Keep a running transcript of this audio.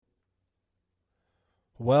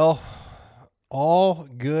Well, all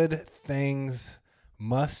good things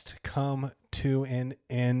must come to an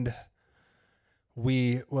end.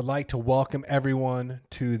 We would like to welcome everyone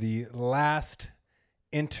to the last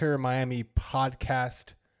Inter Miami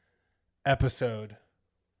podcast episode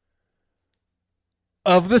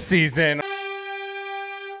of the season.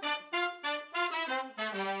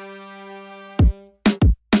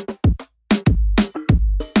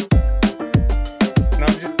 No,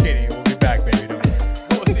 I'm just kidding. We'll be back, baby. Don't worry.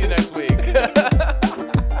 We'll see you next week.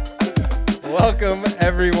 Welcome,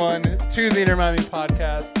 everyone, to the Inter Miami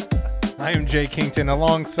podcast. I am Jay Kington,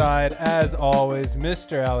 alongside, as always,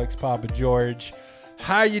 Mr. Alex Papa George.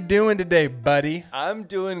 How you doing today, buddy? I'm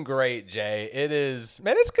doing great, Jay. It's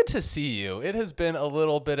good to see you. It has been a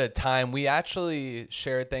little bit of time. We actually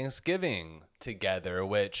shared Thanksgiving together,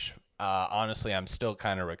 which honestly, I'm still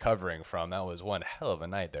kind of recovering from. That was one hell of a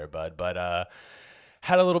night there, bud. But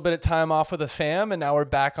had a little bit of time off with the fam, and now we're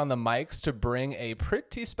back on the mics to bring a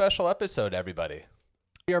pretty special episode, everybody.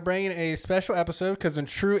 We are bringing a special episode because in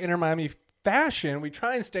true Inter Miami fashion, we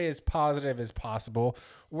try and stay as positive as possible.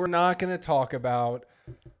 We're not going to talk about,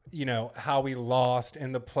 how we lost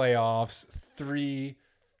in the playoffs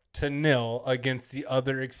 3-0 against the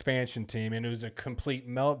other expansion team, and it was a complete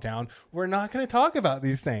meltdown. We're not going to talk about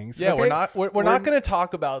these things. Yeah, okay? we're not going to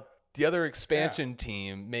talk about the other expansion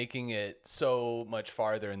team making it so much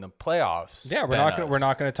farther in the playoffs. Yeah, we're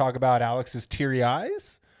not going to talk about Alex's teary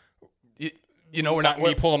eyes. We're not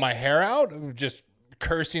me pulling my hair out, just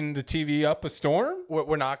cursing the TV up a storm.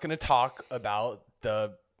 We're not going to talk about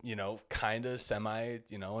the, kind of semi,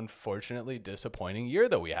 unfortunately disappointing year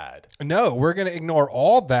that we had. No, we're going to ignore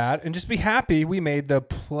all that and just be happy we made the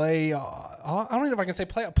play. I don't even know if I can say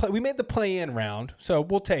play. We made the play-in round, so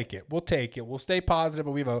we'll take it. We'll stay positive,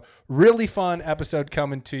 but we have a really fun episode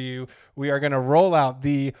coming to you. We are going to roll out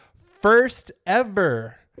the first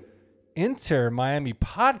ever Inter Miami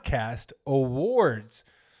podcast awards.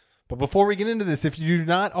 But before we get into this, if you do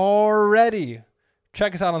not already,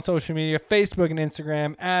 check us out on social media, Facebook and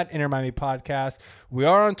Instagram at Inter Miami Podcast. We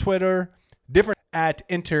are on Twitter, different at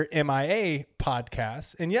Inter MIA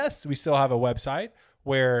Podcast. And yes, we still have a website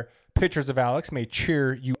where pictures of Alex may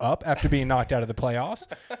cheer you up after being knocked out of the playoffs.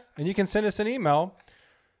 And you can send us an email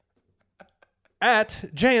at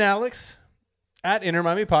janealex at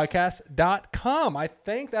InterMiamiPodcast.com. I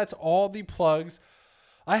think that's all the plugs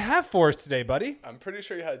I have for us today, buddy. I'm pretty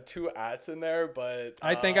sure you had 2 ats in there, but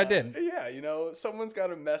I think I did. Yeah, someone's got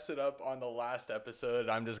to mess it up on the last episode.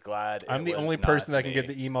 I'm just glad I'm the only person that can get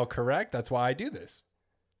the email correct. That's why I do this.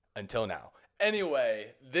 Until now.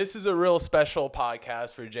 Anyway, this is a real special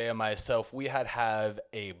podcast for Jay and myself. We have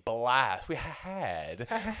a blast. We had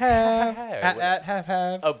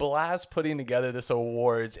a blast putting together this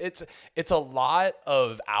awards. It's a lot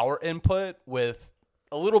of our input with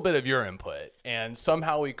a little bit of your input, and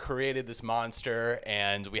somehow we created this monster,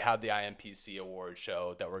 and we have the IMPC award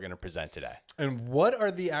show that we're going to present today. And what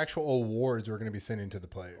are the actual awards we're going to be sending to the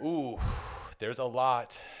players? Ooh, there's a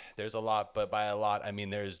lot, but by a lot, I mean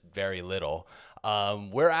there's very little.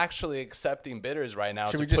 We're actually accepting bidders right now.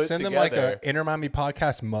 Should we just send them like a Inter Miami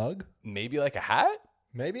podcast mug? Maybe like a hat?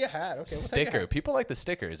 Maybe a hat. Okay, sticker. People like the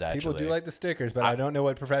stickers, actually. People do like the stickers, but I don't know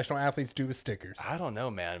what professional athletes do with stickers. I don't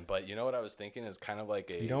know, man. But you know what I was thinking is kind of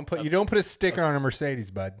like you don't put a sticker on a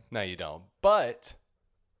Mercedes, bud. No, you don't. But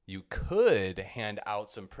you could hand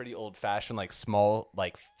out some pretty old-fashioned, like small,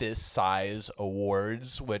 like fist-size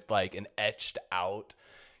awards with like an etched out,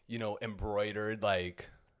 embroidered like.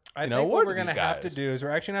 I think what we're going to have to do is we're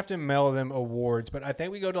actually going to have to mail them awards, but I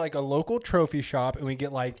think we go to like a local trophy shop and we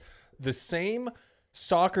get like the same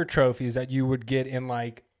soccer trophies that you would get in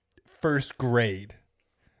like first grade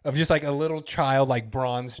of just like a little child, like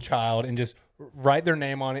bronze child, and just write their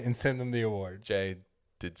name on it and send them the award. Jay,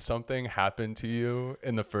 did something happen to you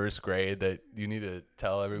in the first grade that you need to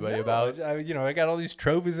tell everybody about? I got all these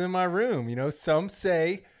trophies in my room. Some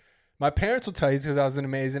say my parents will tell you because I was an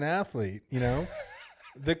amazing athlete,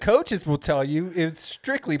 The coaches will tell you it's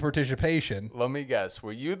strictly participation. Let me guess.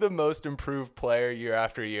 Were you the most improved player year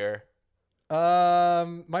after year?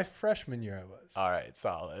 My freshman year I was. All right,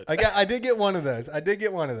 solid. I did get one of those.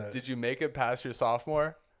 Did you make it past your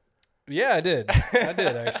sophomore? Yeah, I did. I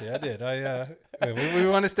did actually. I did. We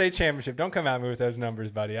want a state championship. Don't come at me with those numbers,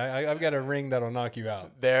 buddy. I've got a ring that'll knock you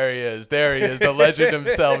out. There he is. The legend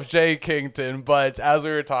himself, Jay Kington. But as we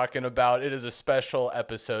were talking about, it is a special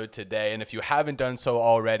episode today. And if you haven't done so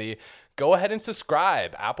already, go ahead and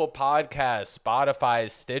subscribe. Apple Podcasts,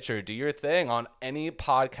 Spotify, Stitcher. Do your thing on any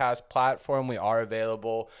podcast platform. We are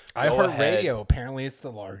available. iHeartRadio, apparently it's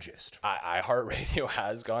the largest. iHeartRadio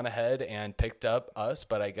has gone ahead and picked up us,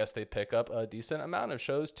 but I guess they pick up a decent amount of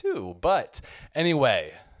shows too. But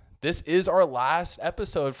anyway, this is our last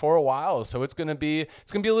episode for a while, so it's gonna be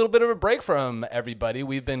a little bit of a break from everybody.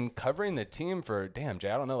 We've been covering the team for Jay,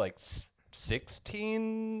 I don't know, like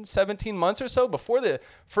 16, 17 months or so before the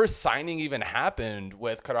first signing even happened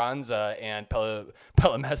with Carranza and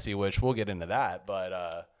Messi, which we'll get into that.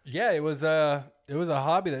 But yeah, it was a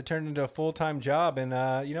hobby that turned into a full-time job, and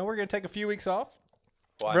we're gonna take a few weeks off.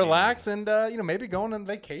 Well, relax and maybe going on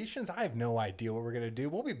vacations. I have no idea what we're going to do.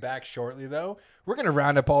 We'll be back shortly, though. We're going to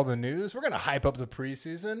round up all the news. We're going to hype up the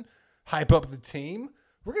preseason, hype up the team.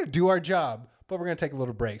 We're going to do our job, but we're going to take a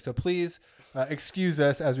little break. So please excuse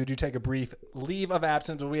us as we do take a brief leave of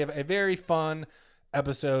absence. But we have a very fun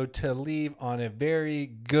episode to leave on a very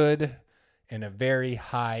good and a very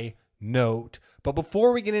high note. But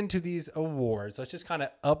before we get into these awards, let's just kind of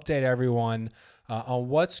update everyone on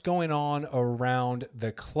what's going on around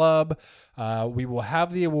the club. We will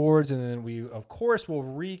have the awards, and then we, of course, will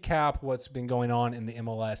recap what's been going on in the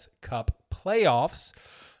MLS Cup playoffs.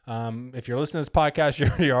 If you're listening to this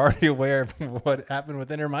podcast, you're already aware of what happened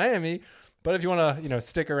with Inter Miami. But if you want to,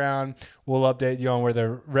 stick around, we'll update you on where the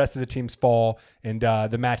rest of the teams fall and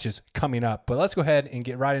the matches coming up. But let's go ahead and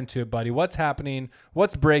get right into it, buddy. What's happening?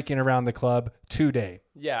 What's breaking around the club today?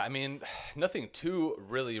 Yeah, I mean, nothing to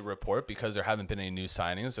really report because there haven't been any new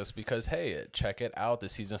signings. Just because, hey, check it out. The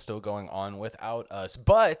season's still going on without us.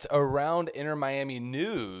 But around Inter Miami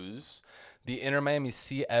news, the Inter Miami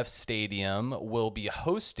CF Stadium will be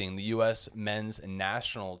hosting the U.S. men's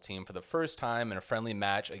national team for the first time in a friendly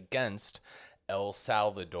match against El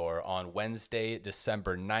Salvador on Wednesday,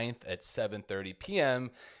 December 9th at 7:30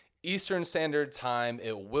 p.m. Eastern Standard Time.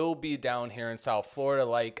 It will be down here in South Florida,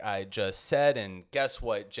 like I just said. And guess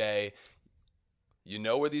what, Jay? You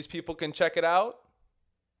know where these people can check it out?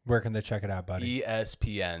 Where can they check it out, buddy?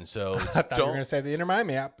 ESPN. So I thought you were going to say the Inter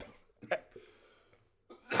Miami app.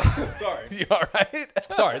 Sorry. You all right?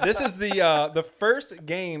 Sorry. This is the first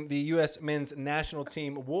game the U.S. men's national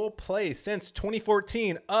team will play since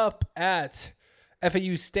 2014 up at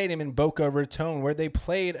FAU Stadium in Boca Raton, where they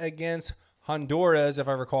played against Honduras. If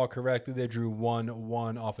I recall correctly, they drew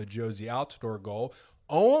 1-1 off a Josie Altidore goal.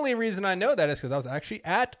 Only reason I know that is because I was actually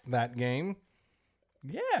at that game.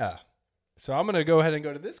 Yeah. So I'm going to go ahead and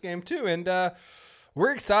go to this game too. And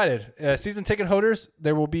we're excited. Season ticket holders,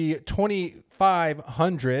 there will be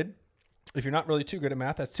 2,500. If you're not really too good at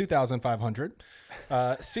math, that's 2,500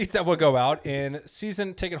 seats that will go out. And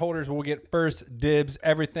season ticket holders will get first dibs.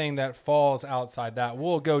 Everything that falls outside that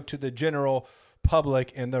will go to the general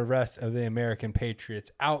public and the rest of the American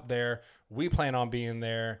patriots out there. We plan on being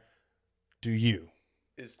there. Do you?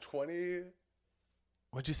 Is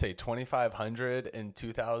 2,500 and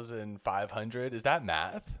 2,500? Is that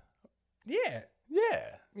math? Yeah.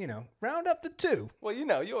 Yeah. Round up to 2. Well, you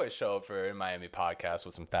always show up for a Miami podcast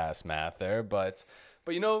with some fast math there, but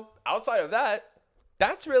outside of that,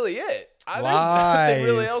 that's really it. There's nothing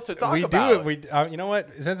really else to talk about. You know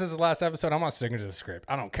what? Since this is the last episode, I'm not sticking to the script.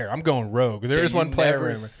 I don't care. I'm going rogue. There is one player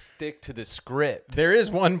rumor. Stick to the script. There is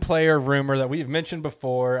one player rumor that we've mentioned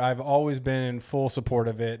before. I've always been in full support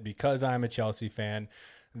of it because I'm a Chelsea fan.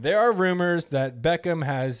 There are rumors that Beckham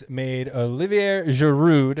has made Olivier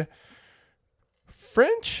Giroud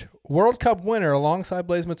French World Cup winner alongside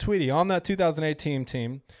Blaise Matuidi on that 2018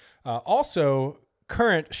 team. Also,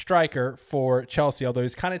 current striker for Chelsea, although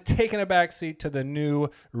he's kind of taken a backseat to the new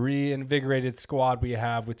reinvigorated squad we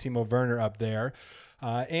have with Timo Werner up there.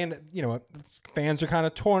 And fans are kind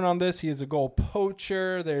of torn on this. He is a goal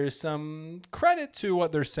poacher. There's some credit to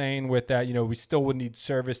what they're saying with that. We still would need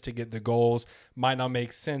service to get the goals. Might not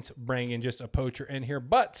make sense bringing just a poacher in here,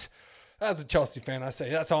 but as a Chelsea fan, I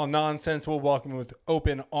say that's all nonsense. We'll welcome him with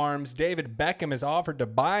open arms. David Beckham has offered to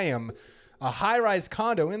buy him a high-rise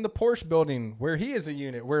condo in the Porsche building where he is a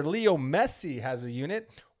unit, where Leo Messi has a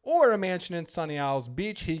unit, or a mansion in Sunny Isles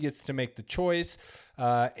Beach. He gets to make the choice.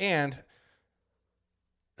 And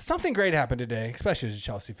something great happened today, especially as a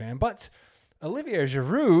Chelsea fan. But Olivier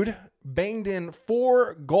Giroud banged in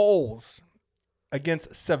 4 goals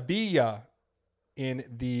against Sevilla in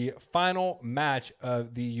the final match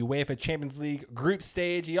of the UEFA Champions League group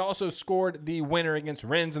stage. He also scored the winner against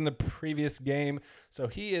Rennes in the previous game. So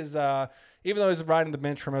he is, even though he's riding the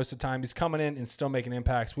bench for most of the time, he's coming in and still making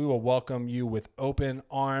impacts. We will welcome you with open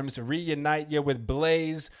arms, reunite you with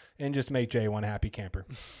Blaze, and just make Jay one happy camper.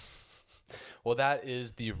 Well, that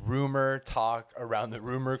is the rumor talk around the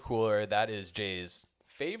rumor cooler. That is Jay's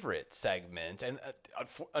favorite segment. And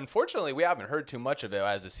unfortunately, we haven't heard too much of it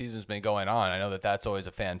as the season's been going on. I know that that's always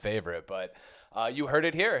a fan favorite, but you heard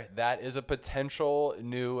it here. That is a potential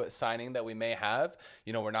new signing that we may have.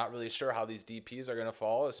 We're not really sure how these DPs are going to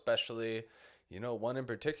fall, especially, one in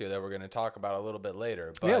particular that we're going to talk about a little bit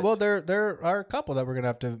later. But yeah, well, there are a couple that we're going to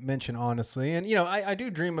have to mention, honestly. And, I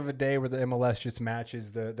do dream of a day where the MLS just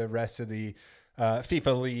matches the rest of the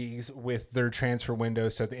FIFA leagues with their transfer window,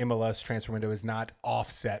 so the MLS transfer window is not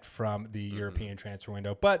offset from the European transfer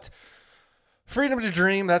window. But freedom to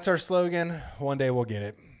dream, that's our slogan. One day we'll get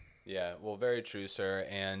it. Yeah, well, very true, sir.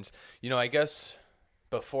 And, I guess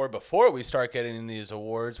before we start getting in these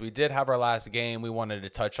awards, we did have our last game. We wanted to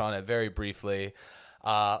touch on it very briefly.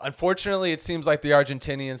 Unfortunately, it seems like the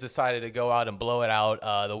Argentinians decided to go out and blow it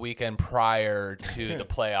out the weekend prior to the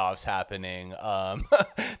playoffs happening.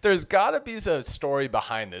 There's got to be a story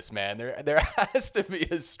behind this, man. There has to be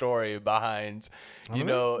a story behind,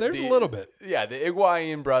 there's a little bit. Yeah, the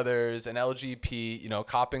Higuain brothers and LGP,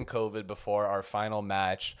 copping COVID before our final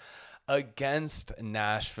match against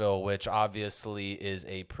Nashville, which obviously is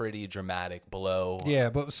a pretty dramatic blow. Yeah,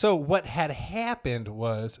 but so what had happened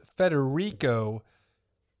was Federico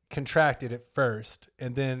contracted it first,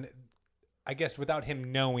 and then I guess without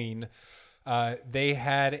him knowing, they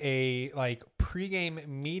had a pregame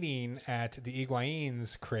meeting at the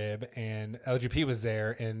Higuain's crib, and LGP was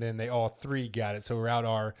there, and then they all three got it. So we're out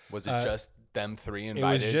our. Was it just them three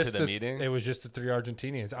invited to the meeting? It was just the three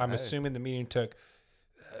Argentinians. I'm assuming the meeting took.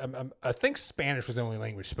 I think Spanish was the only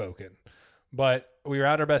language spoken, but we were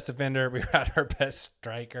out our best defender, we were out our best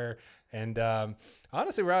striker, and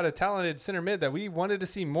honestly, we're out a talented center mid that we wanted to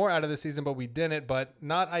see more out of the season, but we didn't. But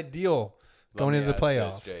not ideal going into the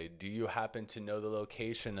playoffs. Jay, do you happen to know the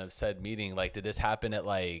location of said meeting? Did this happen at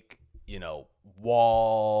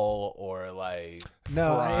Wall or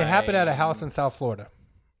No, Prime? It happened at a house in South Florida.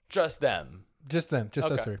 Just them. Just them. Just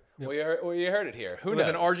us three. Yep. Well, you heard it here. Who knows?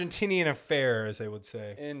 knows? It was an Argentinian affair, as they would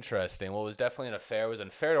say. Interesting. Well, it was definitely an affair. It was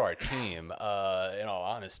unfair to our team, in all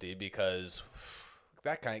honesty, because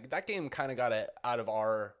that game kind of got out of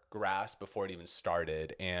our grasp before it even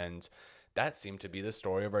started, and that seemed to be the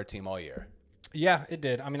story of our team all year. Yeah, it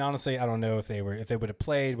did. I mean, honestly, I don't know if they would have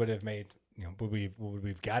played, would have made, would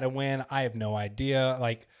we've got to win. I have no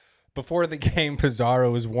idea. Before the game,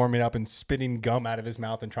 Pizarro was warming up and spitting gum out of his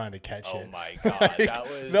mouth and trying to catch it. Oh my God. That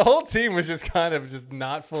was the whole team was just kind of just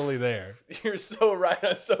not fully there. You're so right.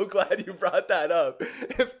 I'm so glad you brought that up.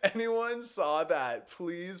 If anyone saw that,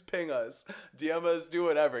 please ping us, DM us, do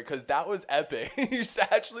whatever, because that was epic. You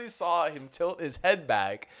actually saw him tilt his head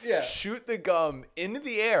back, shoot the gum into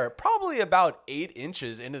the air, probably about 8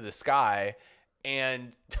 inches into the sky,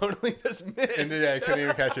 and totally just missed. And couldn't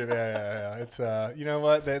even catch it. Yeah. It's you know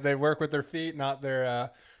what? They work with their feet, not their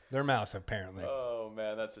mouths, apparently. Oh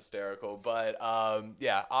man, that's hysterical. But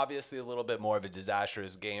obviously a little bit more of a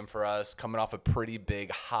disastrous game for us, coming off a pretty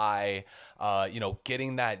big high.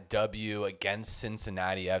 Getting that W against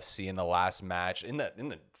Cincinnati FC in the last match in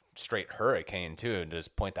the straight hurricane too, and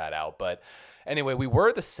just point that out. But anyway, we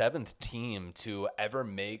were the 7th team to ever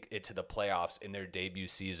make it to the playoffs in their debut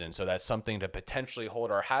season. So that's something to potentially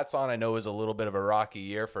hold our hats on. I know it was a little bit of a rocky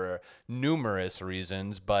year for numerous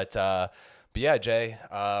reasons, but yeah, Jay,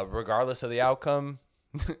 regardless of the outcome,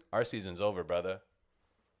 our season's over, brother.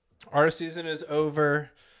 Our season is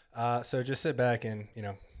over. So just sit back and,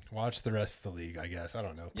 watch the rest of the league, I guess. I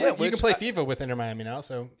don't know. You can play FIFA with Inter Miami now.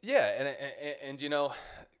 So yeah. And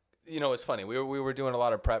it's funny. We were doing a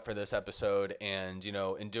lot of prep for this episode, and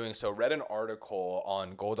in doing so, read an article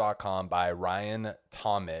on Goal.com by Ryan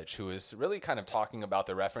Tomich, who is really kind of talking about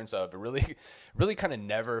the reference of really, really kind of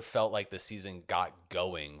never felt like the season got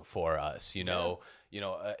going for us.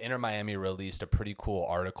 Inter Miami released a pretty cool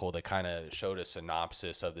article that kind of showed a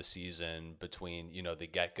synopsis of the season between the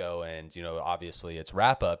get-go and obviously its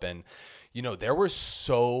wrap-up. And there were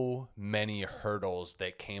so many hurdles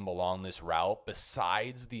that came along this route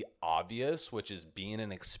besides the obvious, which is being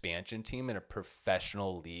an expansion team in a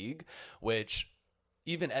professional league, which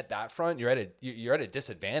even at that front, you're at a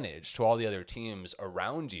disadvantage to all the other teams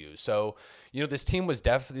around you. So, this team was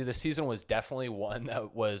the season was definitely one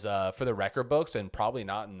that was for the record books, and probably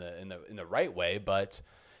not in the right way, but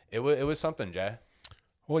it was something, Jay.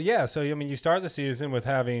 Well, yeah. So, you start the season with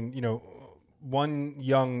having, one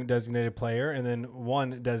young designated player and then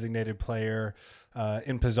one designated player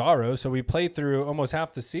in Pizarro. So we played through almost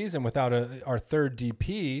half the season without our third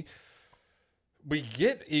DP. We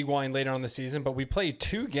get Iguain later on in the season, but we played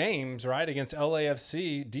 2 games, right, against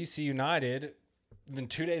LAFC, DC United. Then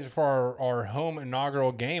 2 days before our home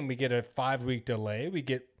inaugural game, we get a 5-week delay. We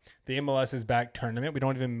get the MLS's back tournament. We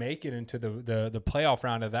don't even make it into the playoff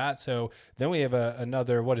round of that. So then we have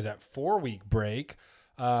another, 4-week break.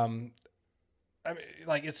 I mean,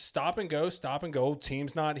 like, it's stop and go.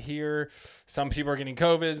 Team's not here. Some people are getting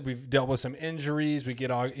COVID. We've dealt with some injuries. We get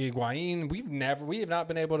Iguain. We have not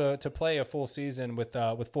been able to play a full season with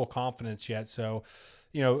full confidence yet. So,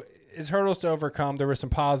 it's hurdles to overcome. There were some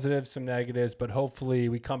positives, some negatives, but hopefully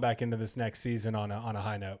we come back into this next season on a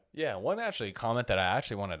high note. Yeah, one comment that I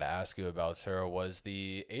actually wanted to ask you about, Sarah, was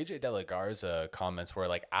the AJ De La Garza comments where,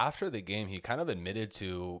 like, after the game, he kind of admitted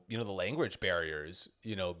to, the language barriers,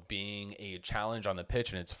 being a challenge on the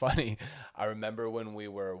pitch. And it's funny, I remember when we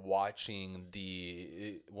were watching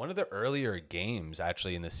one of the earlier games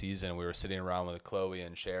actually in the season, we were sitting around with Chloe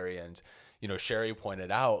and Sherry, and Sherry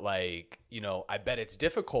pointed out, like, I bet it's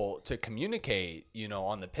difficult to communicate,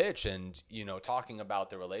 on the pitch, and, talking about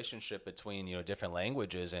the relationship between, different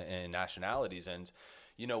languages and nationalities. And,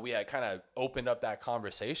 we had kind of opened up that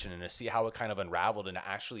conversation and to see how it kind of unraveled, and to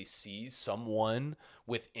actually see someone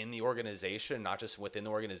within the organization, not just within the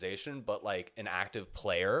organization, but like an active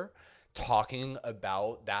player talking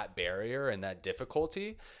about that barrier and that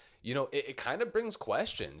difficulty. It kind of brings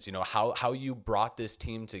questions, how you brought this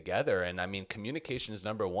team together. And I mean, communication is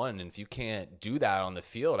number one. And if you can't do that on the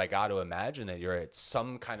field, I got to imagine that you're at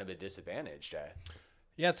some kind of a disadvantage, Jay.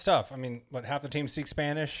 Yeah, it's tough. I mean, half the team speaks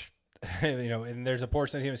Spanish, and there's a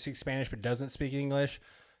portion of the team that speaks Spanish but doesn't speak English.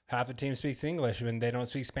 Half the team speaks English and they don't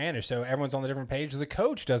speak Spanish. So everyone's on the different page. The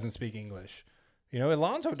coach doesn't speak English.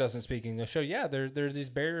 Alonso doesn't speak English. So yeah, there's these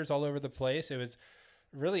barriers all over the place. It was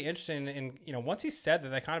really interesting. And, once he said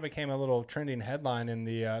that kind of became a little trending headline in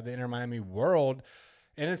the Inter Miami world.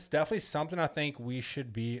 And it's definitely something I think we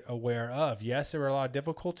should be aware of. Yes, there were a lot of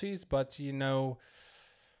difficulties, but,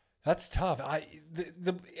 that's tough.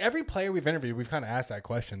 Every player we've interviewed, we've kind of asked that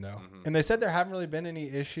question, though. Mm-hmm. And they said there haven't really been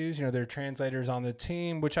any issues. There are translators on the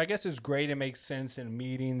team, which I guess is great. It makes sense in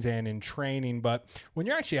meetings and in training. But when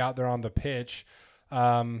you're actually out there on the pitch,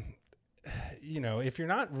 if you're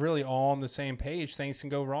not really all on the same page, things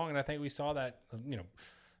can go wrong. And I think we saw that,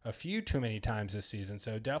 a few too many times this season.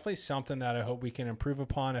 So definitely something that I hope we can improve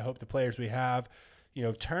upon. I hope the players we have,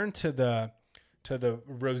 turn to the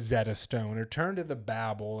Rosetta Stone or turn to the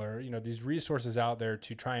Babbel or, these resources out there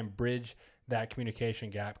to try and bridge that communication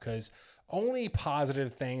gap, because only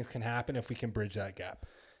positive things can happen if we can bridge that gap.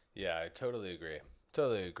 Yeah, I totally agree.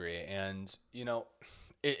 And,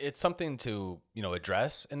 it's something to,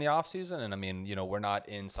 address in the off season. And I mean, we're not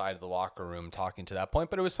inside of the locker room talking to that point,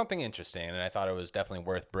 but it was something interesting. And I thought it was definitely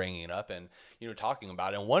worth bringing up and, talking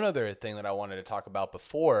about. And one other thing that I wanted to talk about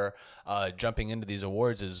before jumping into these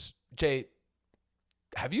awards is, Jay,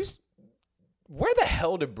 where the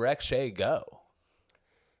hell did Breck Shea go?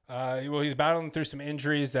 Well, he's battling through some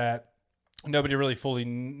injuries that nobody really fully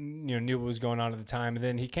knew what was going on at the time. And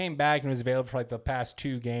then he came back and was available for like the past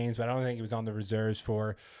 2 games, but I don't think he was on the reserves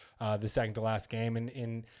for the second to last game.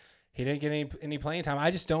 And he didn't get any playing time.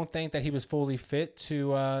 I just don't think that he was fully fit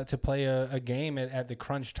to play a game at the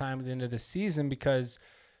crunch time at the end of the season, because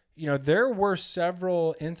there were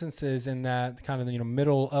several instances in that kind of,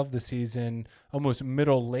 middle of the season, almost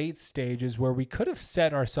late stages, where we could have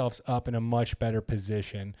set ourselves up in a much better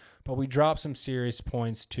position, but we dropped some serious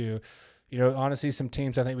points to, honestly, some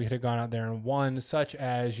teams I think we could have gone out there and won, such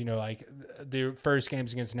as, like the first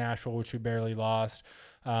games against Nashville, which we barely lost.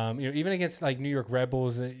 Even against like New York Red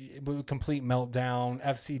Bulls, complete meltdown,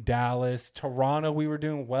 FC Dallas, Toronto, we were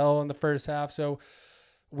doing well in the first half. So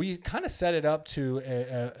we kind of set it up to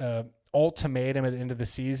a ultimatum at the end of the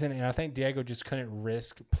season, and I think Diego just couldn't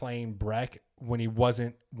risk playing Breck when he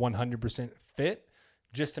wasn't 100% fit,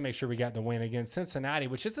 just to make sure we got the win against Cincinnati,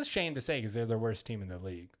 which is a shame to say because they're the worst team in the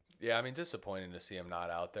league. Yeah, I mean, disappointing to see him not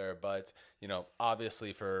out there, but,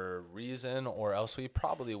 obviously for reason, or else we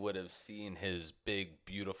probably would have seen his big,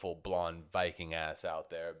 beautiful, blonde Viking ass out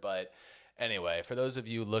there. But anyway, for those of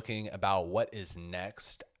you looking about what is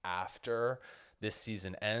next after this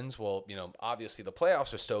season ends, well, obviously the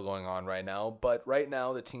playoffs are still going on right now, but right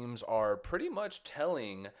now the teams are pretty much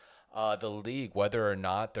telling the league whether or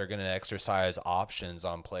not they're going to exercise options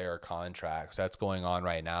on player contracts. That's going on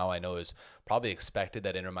right now. I know as probably expected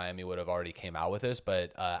that Inter Miami would have already came out with this,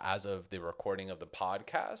 but as of the recording of the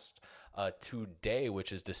podcast today,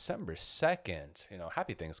 which is December 2nd,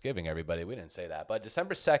 happy Thanksgiving, everybody. We didn't say that, but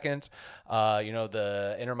December 2nd,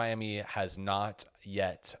 the Inter Miami has not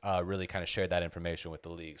yet really kind of shared that information with the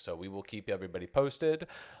league. So we will keep everybody posted.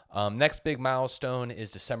 Next big milestone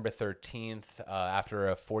is December 13th, after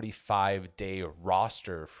a 45-day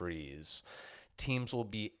roster freeze. Teams will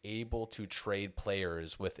be able to trade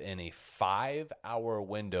players within a 5-hour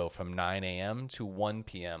window from 9 a.m. to 1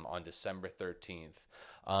 p.m. on December 13th.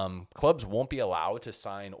 Clubs won't be allowed to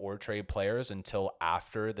sign or trade players until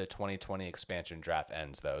after the 2020 expansion draft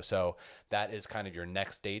ends, though. So that is kind of your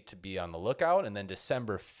next date to be on the lookout. And then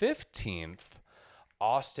December 15th,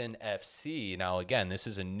 Austin FC. Now, again, this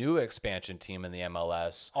is a new expansion team in the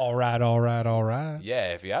MLS. All right.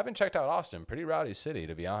 Yeah, if you haven't checked out Austin, pretty rowdy city,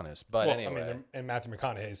 to be honest. But anyway. And Matthew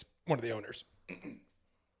McConaughey is one of the owners.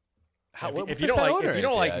 What if you don't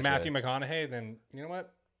like actually? Matthew McConaughey, then you know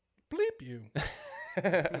what? Bleep you.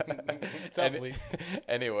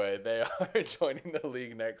 Anyway, they are joining the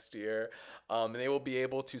league next year. And they will be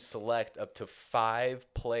able to select up to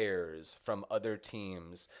 5 players from other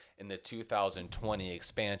teams in the 2020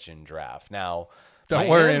 expansion draft. Now, don't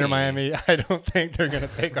worry, Inter Miami. I don't think they're going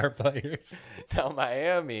to take our players. Now,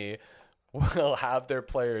 Miami will have their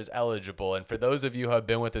players eligible. And for those of you who have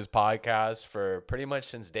been with this podcast for pretty much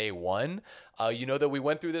since day one, you know that we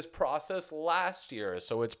went through this process last year.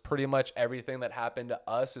 So it's pretty much everything that happened to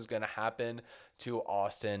us is going to happen to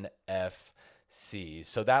Austin FC.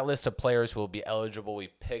 So that list of players who will be eligible, we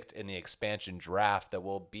picked in the expansion draft that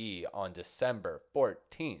will be on December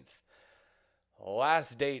 14th.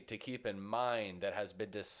 Last date to keep in mind that has been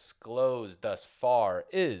disclosed thus far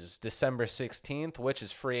is December 16th, which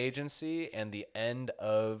is free agency and the end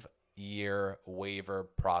of year waiver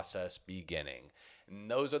process beginning. And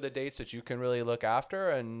those are the dates that you can really look after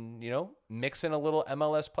and, mix in a little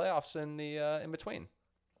MLS playoffs in the in between.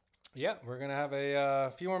 Yeah, we're going to have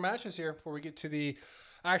a few more matches here before we get to the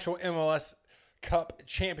actual MLS Cup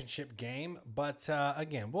championship game. But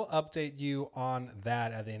again, we'll update you on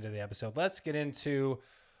that at the end of the episode. Let's get into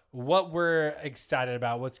what we're excited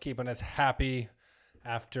about, what's keeping us happy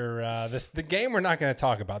after the game we're not going to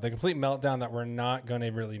talk about, the complete meltdown that we're not going to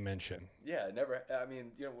really mention. Yeah, never. I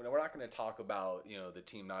mean, we're not going to talk about, the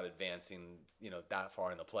team not advancing, that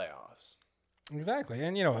far in the playoffs. Exactly.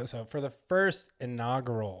 And, so for the first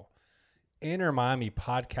inaugural Inter Miami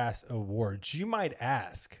Podcast Awards, you might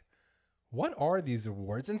ask, what are these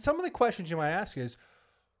awards? And some of the questions you might ask is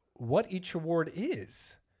what each award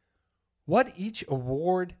is, what each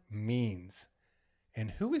award means, and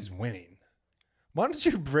who is winning. Why don't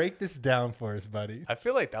you break this down for us, buddy? I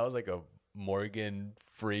feel like that was like a Morgan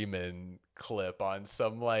Freeman clip on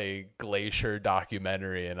some glacier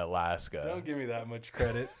documentary in Alaska. Don't give me that much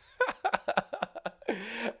credit.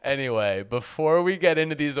 Anyway, before we get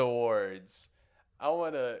into these awards, I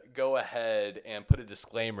want to go ahead and put a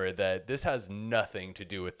disclaimer that this has nothing to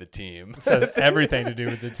do with the team. This has everything to do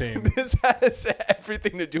with the team. This has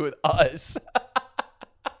everything to do with us.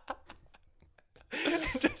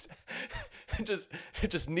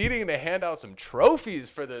 just needing to hand out some trophies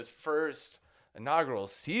for this first inaugural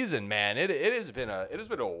season, man. It has been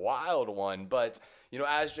a wild one, but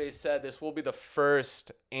as Jay said, this will be the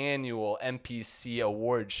first annual MPC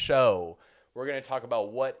award show. We're going to talk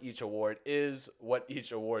about what each award is, what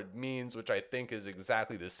each award means, which I think is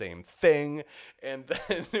exactly the same thing, and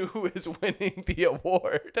then who is winning the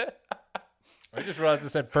award. I just realized it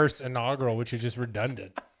said first inaugural, which is just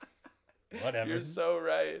redundant. Whatever. You're so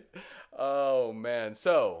right. Oh, man.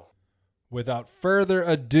 So, without further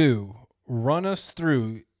ado, run us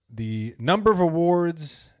through the number of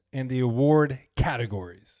awards and the award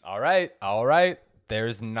categories. All right.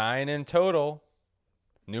 There's 9 in total.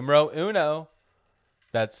 Numero uno,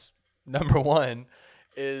 that's number 1,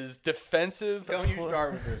 is defensive. Don't you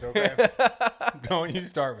start with this, okay? Don't you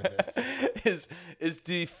start with this. Is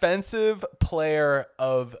defensive player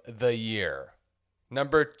of the year.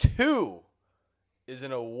 Number 2 is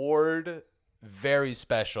an award very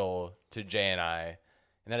special to Jay and I,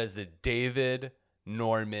 and that is the David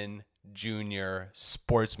Norman Jr.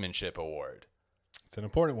 Sportsmanship Award. It's an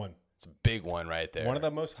important one. It's a big one right there. One of the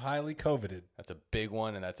most highly coveted. That's a big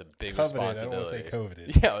one, and that's a big I responsibility. don't want to say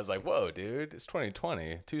coveted. Yeah, I was like, whoa, dude, it's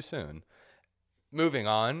 2020. Too soon. Moving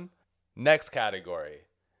on. Next category.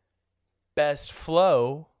 Best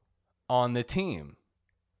flow on the team.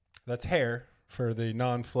 That's hair for the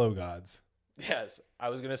non-flow gods. Yes, I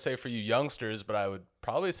was going to say for you youngsters, but I would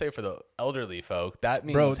probably say for the elderly folk. That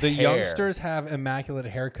means Bro, the hair. youngsters have immaculate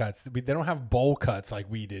haircuts. They don't have bowl cuts like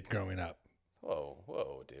we did growing up.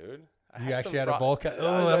 Whoa, dude. You actually had a bowl cut?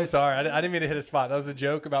 Oh, I'm sorry. I didn't mean to hit a spot. That was a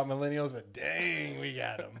joke about millennials, but dang, we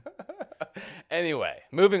got them. Anyway,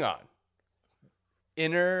 moving on.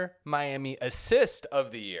 Inter Miami Assist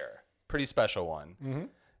of the Year. Pretty special one. Mm-hmm.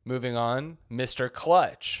 Moving on, Mr.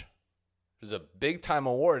 Clutch. There's a big time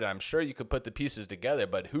award. I'm sure you could put the pieces together,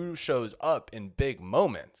 but who shows up in big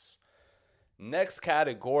moments? Next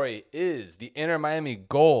category is the Inter Miami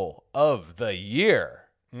Goal of the Year.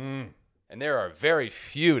 And there are very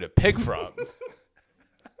few to pick from.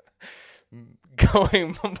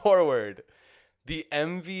 Going forward, the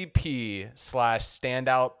MVP /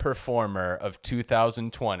 standout performer of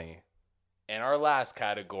 2020. And our last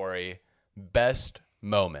category, best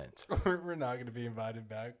moment. We're not going to be invited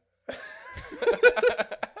back.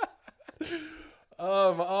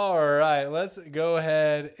 All right, let's go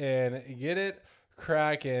ahead and get it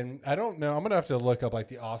cracking. I don't know. I'm going to have to look up like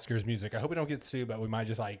the Oscars music. I hope we don't get sued, but we might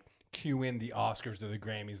just like cue in the Oscars or the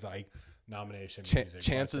Grammys like nomination music.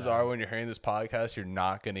 Chances are when you're hearing this podcast, you're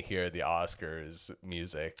not going to hear the Oscars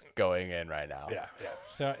music going in right now. Yeah.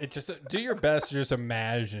 So it just do your best to just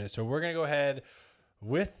imagine it. So we're going to go ahead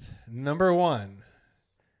with number 1,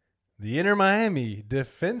 the Inter Miami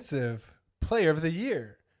Defensive Player of the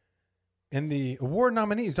Year. And the award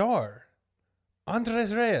nominees are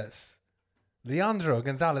Andres Reyes, Leandro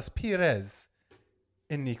Gonzalez Perez,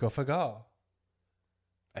 and Nico Fagal.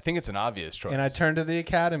 I think it's an obvious choice. And I turn to the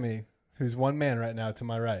Academy, who's one man right now to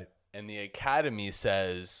my right. And the Academy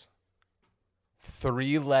says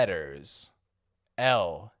 3 letters,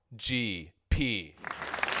 LGP.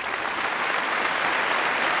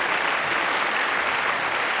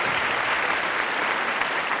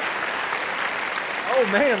 Oh,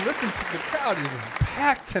 man, listen to the crowd is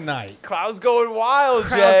packed tonight. Crowd's going wild,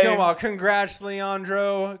 Crowd's Jay. going wild. Congrats,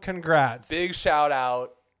 Leandro. Congrats. Big shout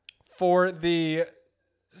out. For the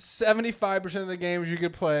 75% of the games you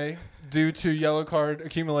could play due to yellow card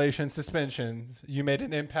accumulation suspensions, you made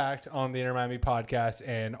an impact on the Inter Miami podcast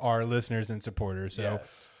and our listeners and supporters. So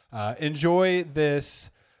enjoy this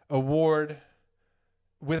award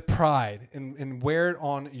with pride and wear it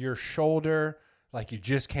on your shoulder like you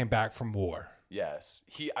just came back from war. Yes.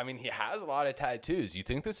 He has a lot of tattoos. You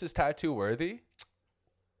think this is tattoo worthy?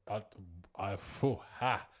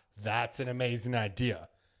 That's an amazing idea.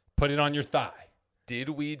 Put it on your thigh. Did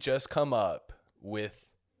we just come up with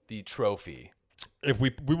the trophy? If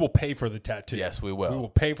we will pay for the tattoo. Yes, we will. We will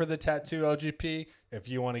pay for the tattoo, LGP, if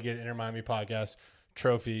you want to get Inter Miami Podcast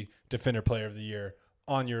trophy, Defender Player of the Year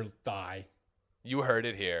on your thigh. You heard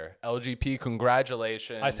it here. LGP,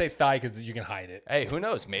 congratulations. I say thigh because you can hide it. Hey, who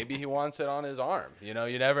knows? Maybe he wants it on his arm. You know,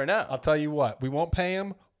 you never know. I'll tell you what. We won't pay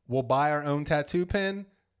him. We'll buy our own tattoo pen,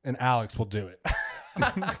 and Alex will do it.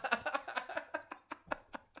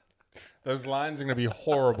 Those lines are going to be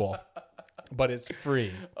horrible, but it's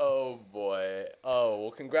free. Oh, boy. Oh,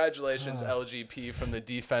 well, congratulations, LGP, from the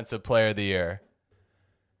Defensive Player of the Year.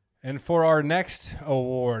 And for our next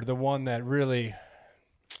award, the one that really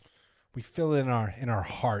we feel it in our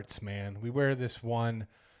hearts, man. We wear this one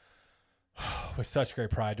with such great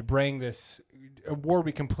pride to bring this award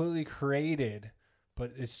we completely created,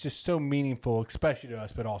 but it's just so meaningful, especially to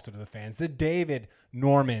us, but also to the fans. The David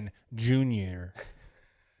Norman Jr.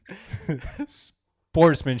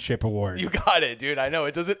 Sportsmanship Award. You got it, dude. I know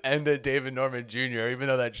it doesn't end at David Norman Jr., even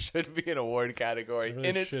though that should be an award category really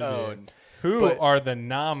in its own. Who are the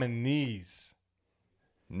nominees?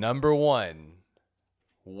 Number 1,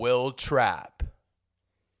 Will Trapp.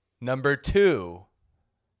 Number 2,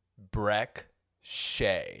 Breck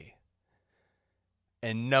Shea.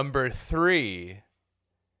 And number 3,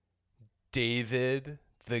 David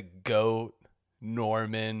the GOAT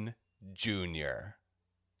Norman Jr.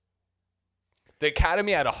 The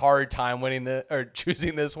Academy had a hard time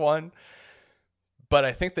choosing this one, but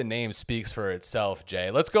I think the name speaks for itself, Jay.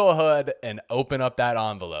 Let's go ahead and open up that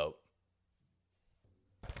envelope.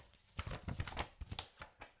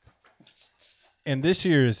 And this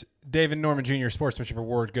year's David Norman Jr. Sportsmanship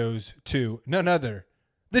Award goes to none other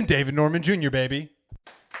than David Norman Jr., baby.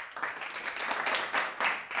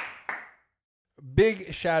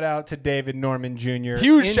 Big shout out to David Norman Jr.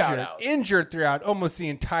 Huge shout out. Injured throughout almost the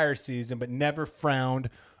entire season, but never frowned,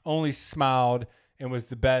 only smiled, and was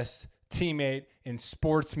the best teammate and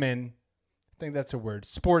sportsman. I think that's a word.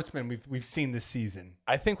 Sportsman we've seen this season.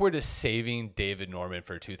 I think we're just saving David Norman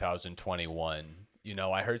for 2021. You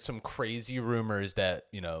know, I heard some crazy rumors that,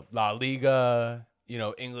 La Liga,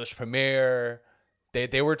 English Premier,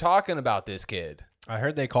 they were talking about this kid. I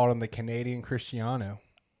heard they called him the Canadian Cristiano.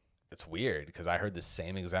 It's weird because I heard the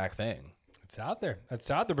same exact thing. It's out there.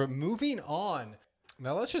 But moving on.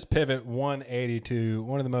 Now let's just pivot 180 to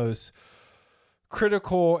one of the most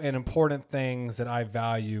critical and important things that I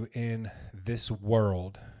value in this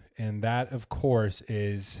world. And that, of course,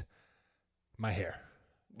 is my hair.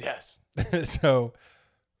 Yes. So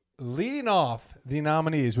leading off the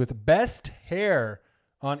nominees with best hair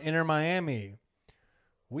on Inter Miami,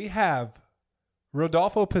 we have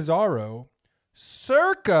Rodolfo Pizarro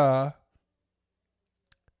circa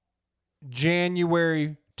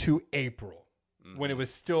January to April, when it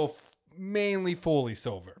was still mainly fully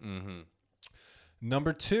silver. Mm-hmm.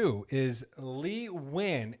 Number 2 is Lee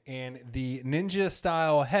Win and the ninja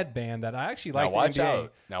style headband that I actually like.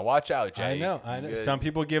 Now watch out, Jay. I know. You Some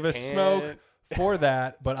people give us can't- smoke for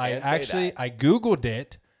that, but I Googled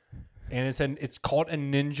it, and it's called a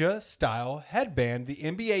ninja style headband. The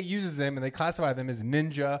NBA uses them and they classify them as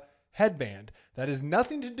ninja headband. That has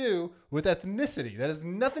nothing to do with ethnicity. That has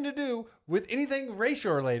nothing to do with anything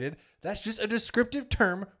racial related. That's just a descriptive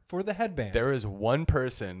term for the headband. There is one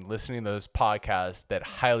person listening to those podcasts that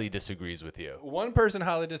highly disagrees with you. One person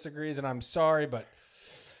highly disagrees, and I'm sorry, but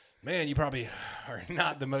man, you probably are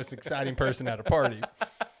not the most exciting person at a party.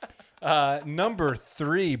 Number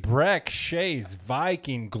 3, Breck Shea's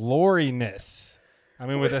Viking Gloriness. I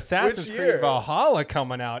mean, with Assassin's Creed Valhalla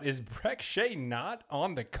coming out, is Breck Shea not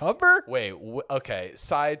on the cover? Wait, okay.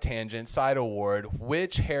 Side tangent, side award.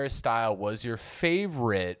 Which hairstyle was your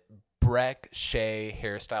favorite Breck Shea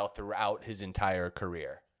hairstyle throughout his entire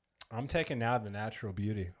career? I'm taking now the natural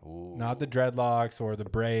beauty. Ooh. Not the dreadlocks or the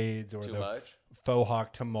braids or much? faux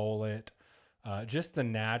hawk to mullet. Just the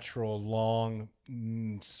natural, long,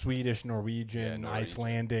 Swedish, Norwegian,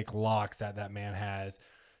 Icelandic locks that man has.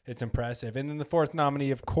 It's impressive. And then the 4th nominee,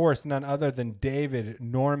 of course, none other than David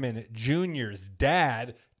Norman Jr.'s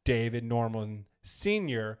dad, David Norman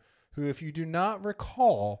Sr., who, if you do not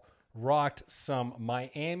recall, rocked some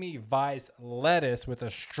Miami Vice lettuce with a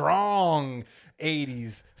strong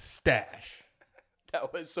 80s stash.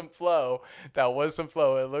 That was some flow.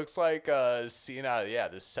 It looks like scene out of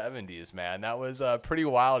the 70s, man. That was pretty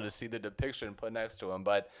wild to see the depiction put next to him.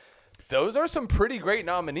 But those are some pretty great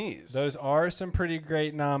nominees. But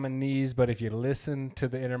if you listen to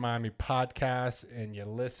the Inter Miami podcast and you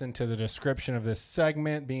listen to the description of this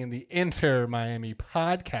segment being the Inter Miami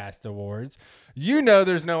Podcast Awards, you know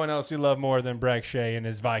there's no one else you love more than Breck Shea and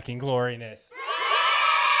his Viking Gloriness.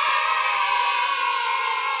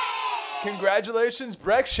 Congratulations,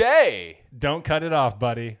 Breck Shea. Don't cut it off,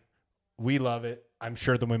 buddy. We love it. I'm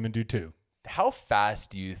sure the women do too. How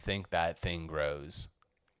fast do you think that thing grows?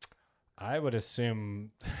 I would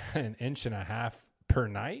assume 1.5 inches per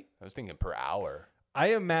night. I was thinking per hour.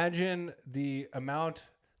 I imagine the amount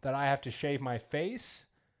that I have to shave my face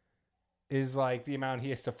is like the amount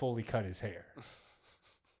he has to fully cut his hair.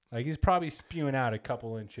 Like he's probably spewing out a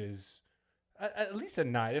couple inches, at least a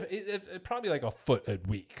night. It probably like a foot a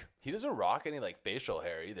week. He doesn't rock any like facial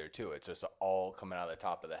hair either, too. It's just all coming out of the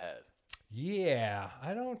top of the head. Yeah,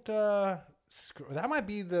 I don't. That might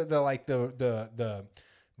be the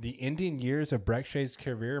ending years of Breck Shea's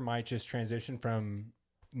career might just transition from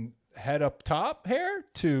head up top hair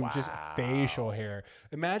to just facial hair.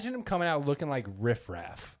 Imagine him coming out looking like Riff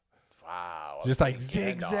Raff. Wow. Just like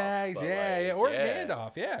zigzags. Gandalf, Or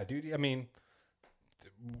Gandalf. Yeah, dude. I mean,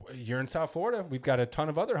 you're in South Florida. We've got a ton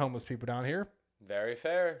of other homeless people down here. Very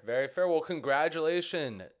fair. Very fair. Well,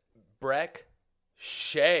 congratulations, Breck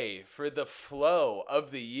Shea, for the flow of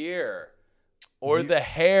the year. Or the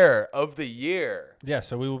hair of the year. Yeah,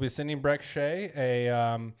 so we will be sending Breck Shea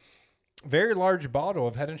a very large bottle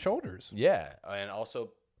of Head & Shoulders. Yeah, and also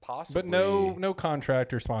possibly... But no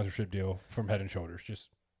contract or sponsorship deal from Head & Shoulders. Just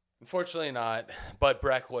unfortunately not. But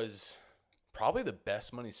Breck was probably the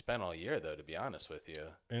best money spent all year, though, to be honest with you.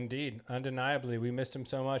 Indeed. Undeniably. We missed him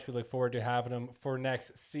so much. We look forward to having him for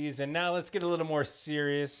next season. Now let's get a little more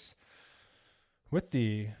serious with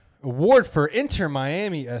the award for Inter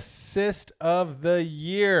Miami Assist of the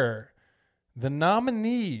Year. The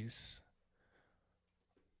nominees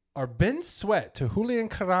are Ben Sweat to Julian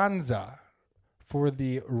Carranza for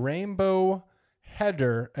the rainbow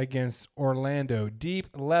header against Orlando. Deep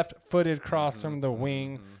left-footed cross from the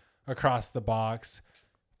wing across the box.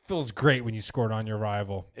 Feels great when you scored on your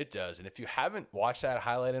rival. It does. And if you haven't watched that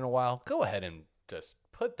highlight in a while, go ahead and just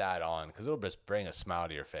put that on because it'll just bring a smile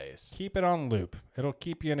to your face. Keep it on loop. It'll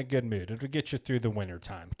keep you in a good mood. It'll get you through the winter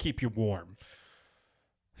time. Keep you warm.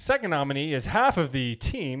 Second nominee is half of the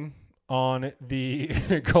team on the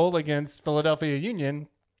goal against Philadelphia Union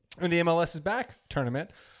in the MLS is Back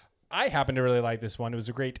tournament. I happen to really like this one. It was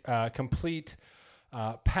a great complete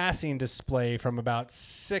passing display from about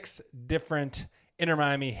 6 different Inter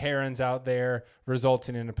Miami Herons out there,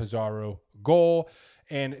 resulting in a Pizarro goal.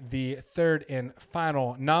 And the third and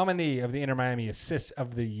final nominee of the Inter Miami Assist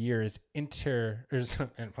of the Year is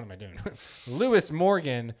what am I doing? Lewis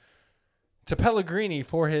Morgan to Pellegrini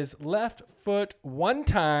for his left foot one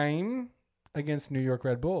time against New York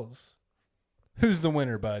Red Bulls. Who's the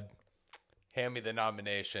winner, bud? Hand me the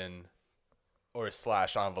nomination or /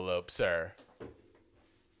 envelope, sir.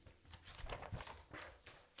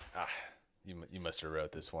 You must have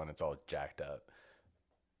wrote this one. It's all jacked up.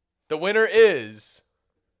 The winner is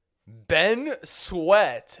Ben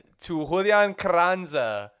Sweat to Julian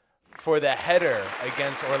Carranza for the header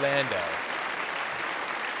against Orlando.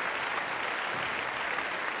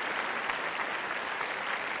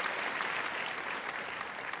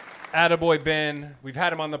 Attaboy Ben. We've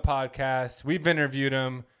had him on the podcast. We've interviewed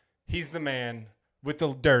him. He's the man with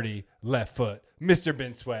the dirty left foot. Mr.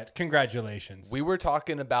 Ben Sweat. Congratulations. We were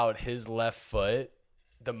talking about his left foot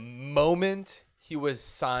the moment he was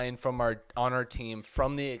signed on our team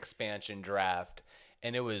from the expansion draft,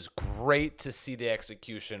 and it was great to see the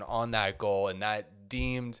execution on that goal, and that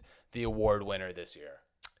deemed the award winner this year.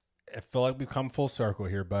 I feel like we've come full circle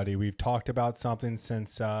here, buddy. We've talked about something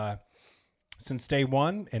since day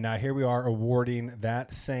one, and now here we are awarding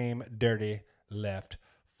that same dirty left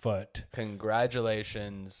foot.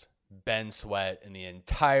 Congratulations, Ben Sweat and the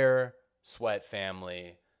entire Sweat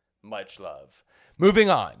family. Much love. Moving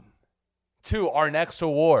on to our next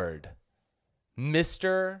award,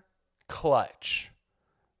 Mr. Clutch.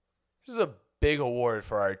 This is a big award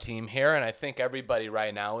for our team here, and I think everybody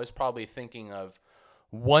right now is probably thinking of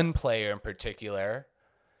one player in particular.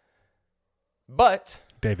 But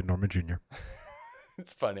David Norman Jr.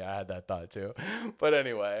 It's funny, I had that thought too. But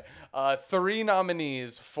anyway, 3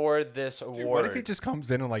 nominees for this award. Dude, what if he just comes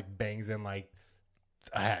in and like bangs in like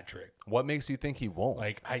a hat trick? What makes you think he won't?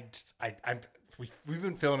 Like we've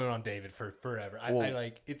been feeling it on David for forever. I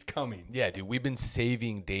like it's coming. Yeah, dude, we've been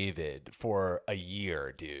saving David for a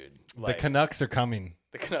year, dude. The Canucks are coming.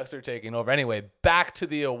 The Canucks are taking over. Anyway, back to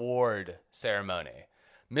the award ceremony.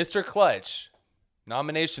 Mr. Clutch,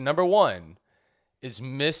 nomination number 1 is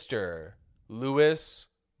Mr. Lewis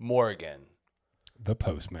Morgan. The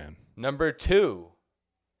postman. Number 2,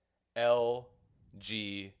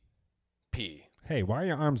 LGP. Hey, why are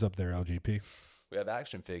your arms up there, LGP? We have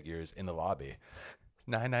action figures in the lobby.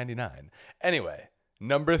 $9.99. Anyway,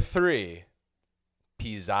 number 3,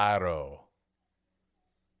 Pizarro.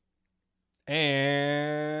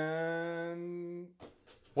 And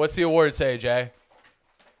what's the award say, Jay?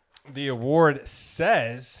 The award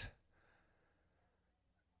says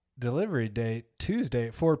delivery date Tuesday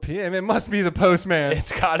at 4 p.m. It must be the postman.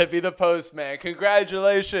 It's got to be the postman.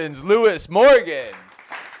 Congratulations, Lewis Morgan.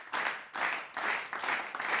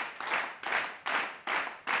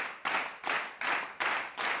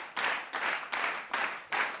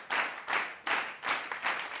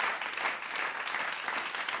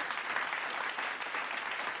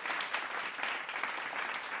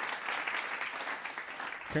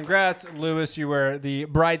 Congrats, Lewis. You were the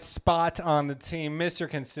bright spot on the team, Mr.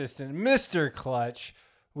 Consistent, Mr. Clutch.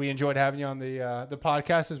 We enjoyed having you on the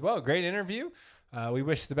podcast as well. Great interview. We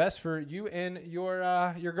wish the best for you and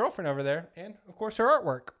your girlfriend over there, and of course her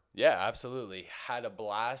artwork. Yeah, absolutely. Had a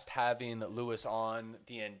blast having Lewis on.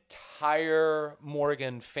 The entire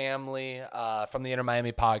Morgan family, from the Inter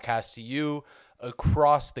Miami podcast to you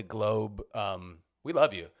across the globe. We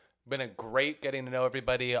love you. Been a great getting to know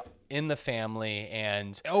everybody in the family.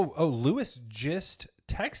 And Lewis just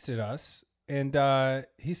texted us and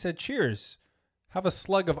he said, "Cheers. Have a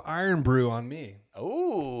slug of Iron Brew on me."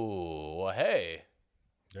 Oh, well, hey,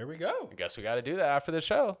 there we go. I guess we got to do that after the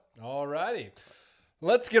show. All righty.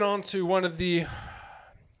 Let's get on to one of the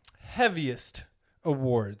heaviest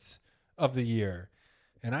awards of the year.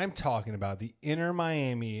 And I'm talking about the Inter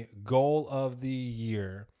Miami Goal of the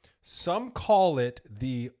Year. Some call it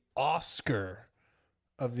the Oscar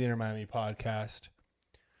of the Inter Miami podcast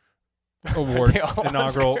awards,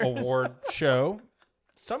 inaugural award show.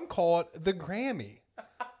 Some call it the Grammy.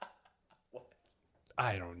 What?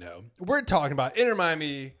 I don't know. We're talking about Inter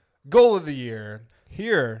Miami Goal of the Year.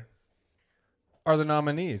 Here are the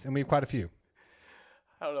nominees, and we have quite a few.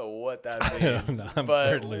 I don't know what that means, know.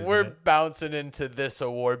 but we're bouncing into this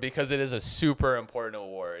award because it is a super important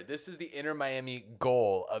award. This is the Inter Miami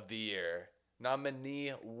Goal of the Year. Nominee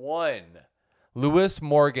 1, Lewis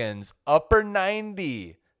Morgan's upper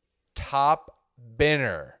 90 top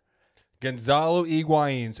binner. Gonzalo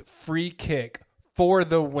Higuain's free kick for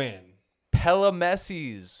the win. Pella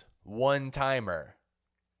Messi's one-timer.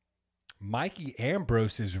 Mikey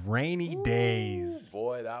Ambrose's rainy days.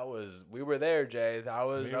 Boy, we were there, Jay. That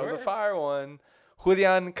was a fire one.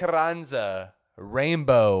 Julian Carranza,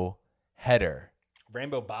 rainbow header.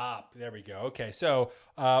 Rainbow Bop. There we go. Okay, so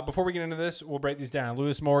before we get into this, we'll break these down.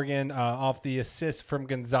 Lewis Morgan off the assist from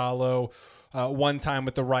Gonzalo, one time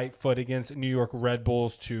with the right foot against New York Red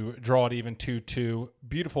Bulls to draw it even 2-2.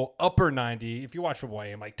 Beautiful upper 90. If you watch football,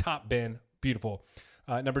 I'm like top bin, beautiful.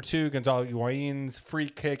 Number 2, Gonzalo Higuain's free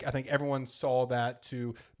kick. I think everyone saw that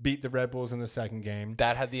to beat the Red Bulls in the second game.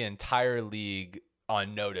 That had the entire league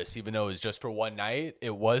on notice, even though it was just for one night.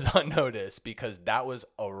 It was on notice because that was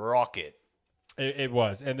a rocket. It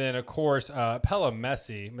was. And then, of course,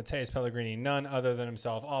 Messi, Mateus Pellegrini, none other than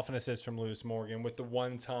himself, off an assist from Lewis Morgan with the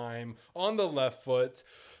one time on the left foot.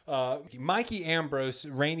 Mikey Ambrose,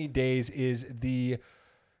 Rainy Days, is the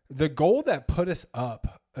goal that put us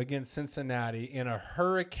up against Cincinnati in a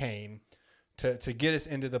hurricane to get us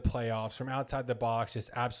into the playoffs from outside the box.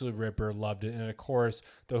 Just absolute ripper. Loved it. And, of course,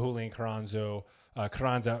 the Julian Carranza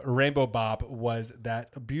Rainbow Bop was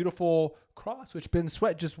that beautiful cross, which Ben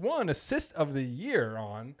Sweat just won assist of the year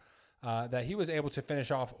on, that he was able to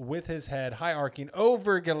finish off with his head, high arcing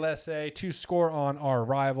over Gillespie to score on our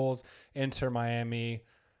rivals, Inter Miami.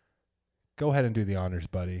 Go ahead and do the honors,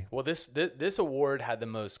 buddy. Well, this award had the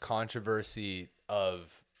most controversy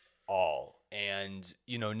of all. And,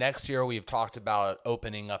 next year we've talked about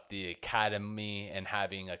opening up the academy and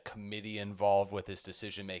having a committee involved with this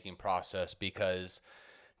decision-making process because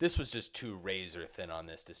this was just too razor thin on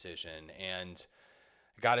this decision. And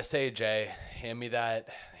I got to say, Jay, hand me that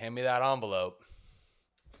envelope.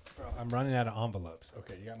 Bro, I'm running out of envelopes.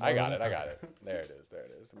 Okay, you got more I got it. There it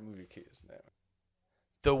is. Move your keys. There.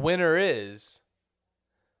 The winner is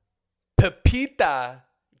Pepita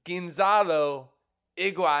Gonzalo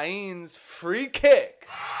Higuain's free kick.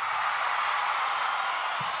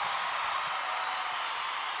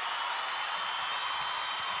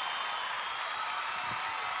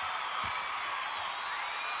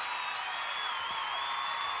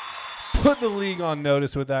 Put the league on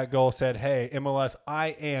notice with that goal, said, hey, MLS, I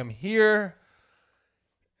am here.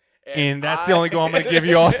 And that's the only goal I'm going to give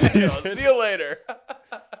you all season. See you later.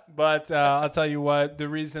 But I'll tell you what, the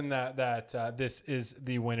reason that this is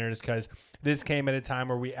the winner is because this came at a time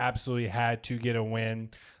where we absolutely had to get a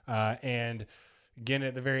win. And again,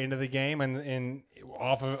 at the very end of the game and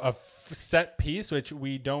off of a set piece, which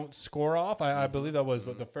we don't score off. I believe that was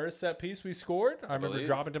the first set piece we scored. I remember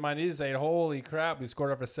dropping to my knees saying, holy crap, we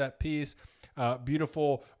scored off a set piece.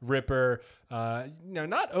 Beautiful ripper,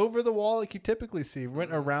 not over the wall like you typically see.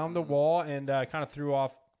 Went around the wall and kind of threw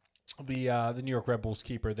off the New York Red Bulls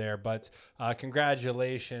keeper there. But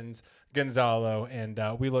congratulations, Gonzalo, and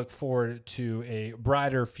we look forward to a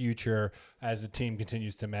brighter future as the team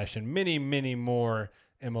continues to mesh and many, many more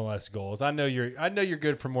MLS goals. I know you're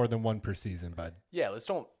good for more than one per season, bud. Yeah, let's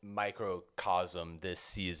don't microcosm this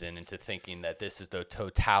season into thinking that this is the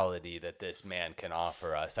totality that this man can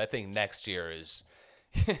offer us. I think next year is,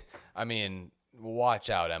 watch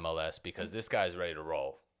out, MLS, because this guy's ready to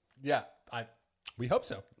roll. Yeah, we hope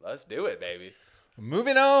so. Let's do it, baby.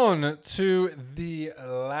 Moving on to the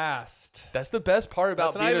last. That's the best part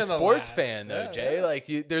about being a sports fan, though, Jay. Yeah.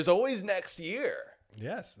 Like, there's always next year.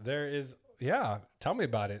 Yes, there is. Yeah, tell me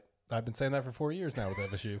about it. I've been saying that for 4 years now with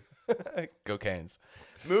FSU. Go Canes.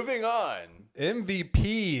 Moving on.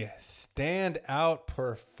 MVP, standout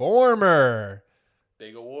performer.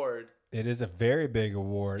 Big award. It is a very big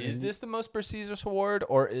award. Is this the most prestigious award,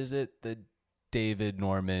 or is it the David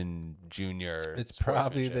Norman Jr.? It's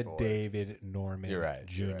probably the award. David Norman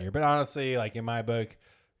Jr. You're right. But honestly, like in my book,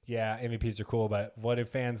 yeah, MVPs are cool, but what do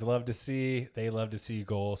fans love to see? They love to see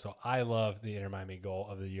goals. So I love the Inter Miami goal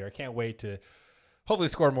of the year. I can't wait to hopefully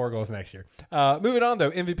score more goals next year. Moving on,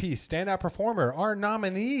 though, MVP, standout performer. Our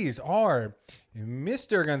nominees are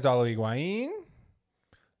Mr. Gonzalo Higuain,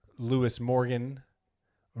 Lewis Morgan,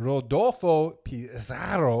 Rodolfo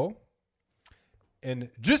Pizarro, and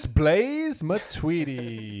Just Blaze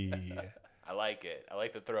Matuidi. I like it. I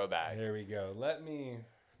like the throwback. There we go. Let me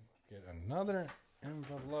get another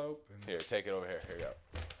envelope. Here, take it over here. Here you go.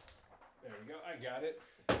 There we go. I got it.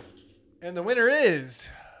 And the winner is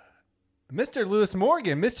Mr. Lewis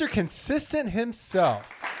Morgan, Mr. Consistent himself.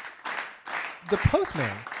 The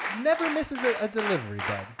postman never misses a delivery,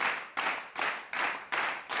 bud.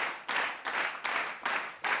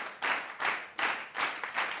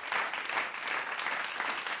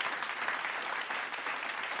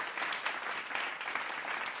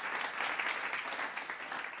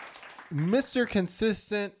 Mr.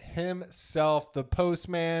 Consistent himself, the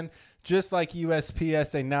postman, just like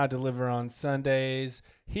USPS, they now deliver on Sundays.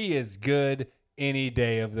 He is good any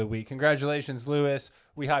day of the week. Congratulations, Lewis.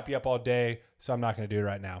 We hype you up all day, so I'm not going to do it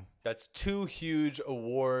right now. That's 2 huge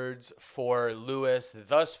awards for Lewis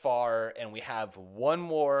thus far, and we have one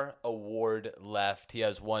more award left. He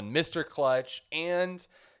has won Mr. Clutch and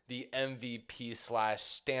the MVP /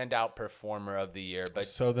 standout performer of the year. But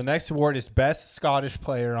So the next award is Best Scottish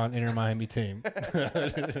Player on Inter Miami Team.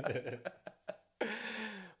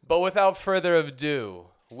 But without further ado,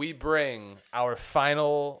 we bring our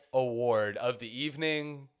final award of the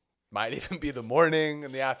evening. Might even be the morning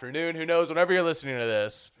and the afternoon. Who knows? Whenever you're listening to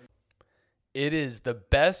this. It is the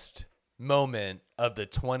best moment of the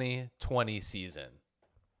 2020 season.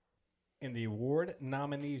 And the award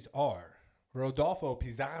nominees are Rodolfo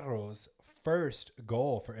Pizarro's first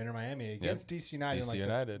goal for Inter Miami against DC United DC in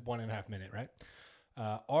United. The 1.5 minute, right?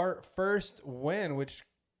 Our first win, which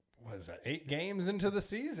was that 8 games into the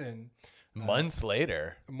season. Months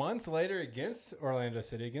later Against Orlando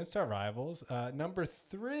City, against our rivals. Number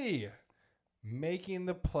 3, making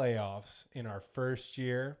the playoffs in our first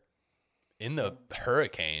year. in the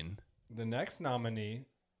hurricane. The next nominee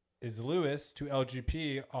is Lewis to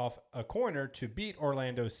LGP off a corner to beat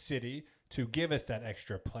Orlando City to give us that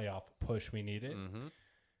extra playoff push we needed. Mm-hmm.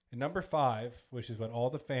 And number 5, which is what all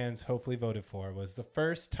the fans hopefully voted for, was the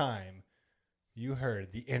first time you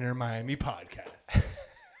heard the Inter Miami podcast.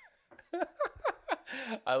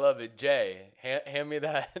 I love it. Jay, hand me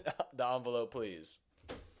the envelope, please.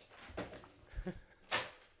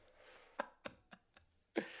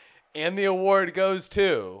 And the award goes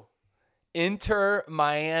to Inter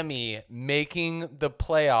Miami making the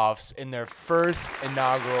playoffs in their first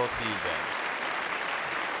inaugural season.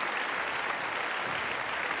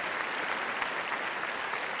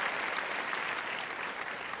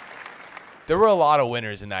 There were a lot of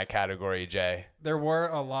winners in that category, Jay. There were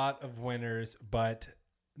a lot of winners, but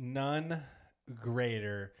none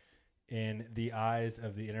greater in the eyes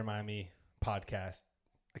of the Inter Miami Podcast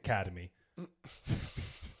Academy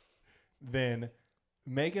than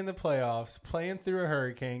making the playoffs, playing through a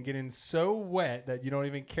hurricane, getting so wet that you don't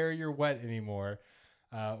even carry your wet anymore,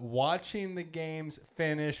 watching the games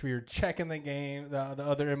finish. We were checking the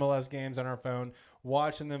other MLS games on our phone,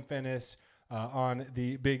 watching them finish on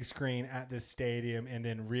the big screen at this stadium, and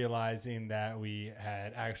then realizing that we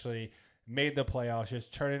had actually made the playoffs,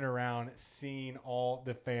 just turning around, seeing all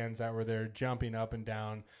the fans that were there jumping up and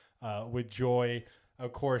down with joy.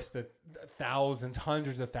 Of course, the thousands,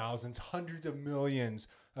 hundreds of thousands, hundreds of millions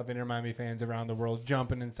of Inter Miami fans around the world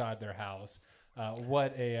jumping inside their house.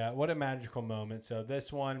 What a magical moment. So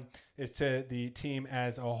this one is to the team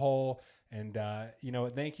as a whole. And,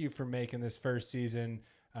 thank you for making this first season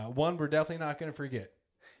one we're definitely not going to forget.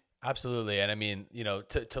 Absolutely. And I mean,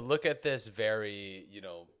 to look at this very,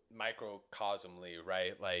 microcosmally,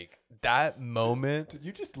 right? Like that moment. Did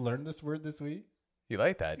you just learn this word this week? You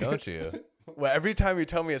like that, don't you? Well, every time you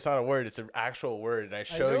tell me it's not a word, it's an actual word, and I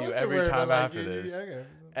show you every time after this. Okay.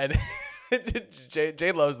 And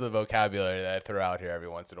Jay loves the vocabulary that I throw out here every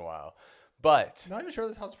once in a while. But I'm not even sure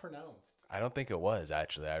that's how it's pronounced. I don't think it was,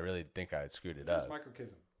 actually. I really think I had screwed it up. It's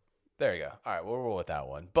microchism. There you go. All right, we'll roll with that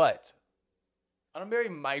one. But on a very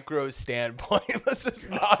micro standpoint, let's just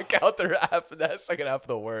knock out that second half of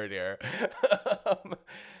the word here.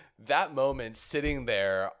 That moment sitting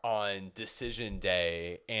there on decision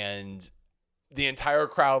day and the entire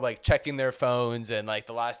crowd like checking their phones and like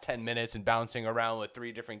the last 10 minutes and bouncing around with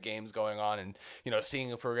 3 different games going on and,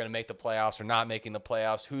 seeing if we're going to make the playoffs or not making the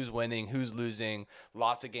playoffs, who's winning, who's losing,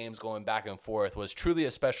 lots of games going back and forth was truly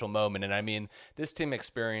a special moment. And I mean, this team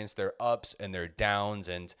experienced their ups and their downs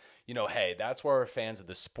and, hey, that's why we're fans of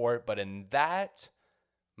the sport. But in that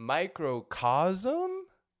microcosm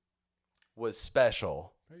was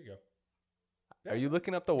special. There you go. Are you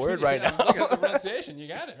looking up the word right now? I'm looking at the pronunciation. You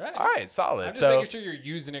got it right. All right, solid. I'm just making sure you're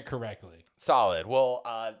using it correctly. Solid. Well,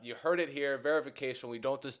 you heard it here. Verification. We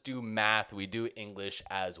don't just do math. We do English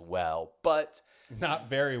as well. But not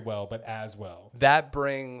very well, but as well. That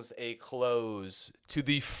brings a close to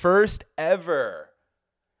the first ever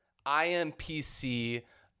IMPC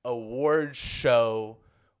award show.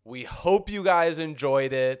 We hope you guys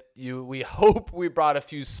enjoyed it. We hope we brought a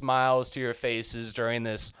few smiles to your faces during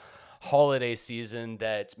this holiday season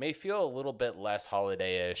that may feel a little bit less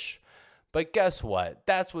holiday-ish. But guess what?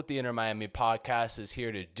 That's what the Inter Miami podcast is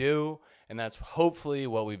here to do, and that's hopefully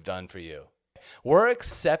what we've done for you. We're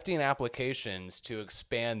accepting applications to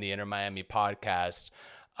expand the Inter Miami podcast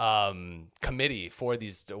committee for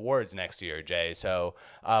these awards next year, Jay. So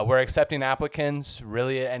we're accepting applicants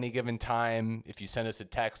really at any given time. If you send us a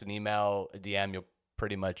text, an email, a DM, you'll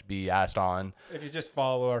pretty much be asked on. If you just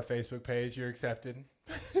follow our Facebook page, you're accepted.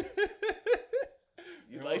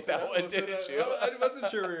 You like that one, didn't you? I wasn't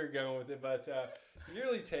sure where you were going with it, but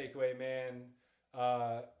yearly takeaway, man.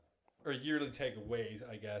 or yearly takeaways,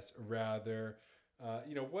 I guess, rather.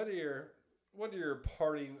 What are your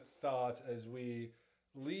parting thoughts as we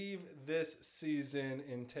leave this season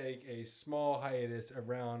and take a small hiatus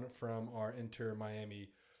around from our Inter Miami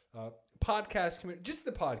podcast community? Just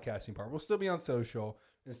the podcasting part. We'll still be on social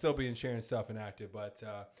and still be sharing stuff and active, but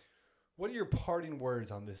what are your parting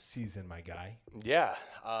words on this season, my guy? Yeah,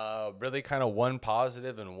 really kind of one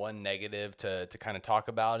positive and one negative to kind of talk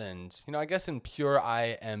about. And, I guess in pure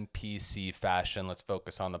IMPC fashion, let's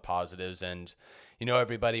focus on the positives. And,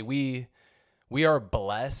 everybody, we are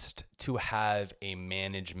blessed to have a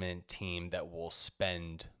management team that will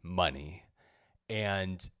spend money.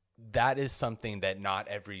 And that is something that not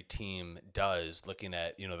every team does, looking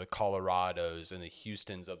at, the Colorados and the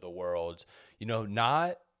Houstons of the world.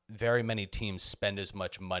 Not very many teams spend as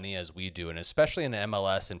much money as we do. And especially in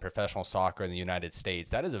MLS and professional soccer in the United States,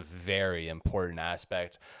 that is a very important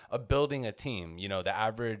aspect of building a team.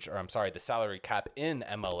 The salary cap in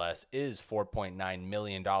MLS is $4.9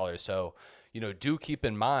 million. So, do keep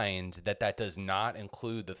in mind that does not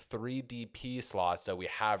include the 3 DP slots that we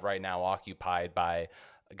have right now occupied by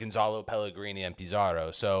Gonzalo, Pellegrini, and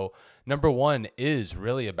Pizarro. So number one is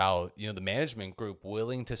really about, the management group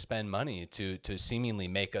willing to spend money to seemingly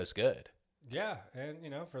make us good. Yeah. And,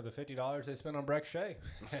 for the $50 they spent on Breck Shea,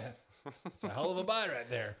 it's a hell of a buy right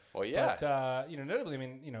there. Well, yeah. But, notably,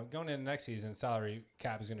 going into next season, salary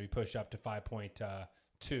cap is going to be pushed up to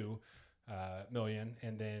 5.2 million.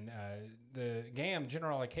 And then the GAM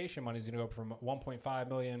general allocation money is going to go up from 1.5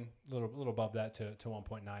 million, a little above that to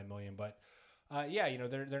 1.9 million. But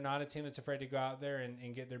they're not a team that's afraid to go out there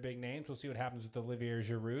and get their big names. We'll see what happens with Olivier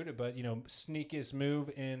Giroud. But, sneakiest move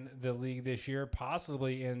in the league this year,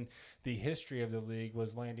 possibly in the history of the league,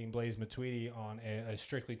 was landing Blaise Matuidi on a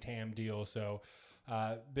strictly TAM deal. So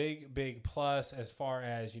big plus. As far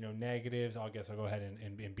as, negatives, I guess I'll go ahead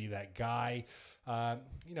and be that guy.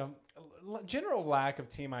 General lack of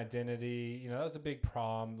team identity, that was a big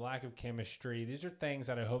problem. Lack of chemistry. These are things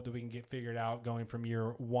that I hope that we can get figured out going from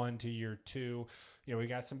year 1 to year 2. We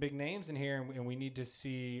got some big names in here, and we need to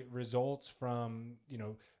see results from,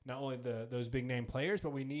 not only those big name players,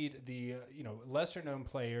 but we need the, lesser known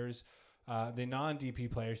players, the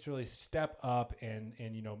non-DP players to really step up and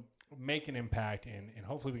make an impact, and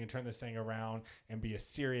hopefully we can turn this thing around and be a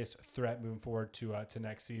serious threat moving forward to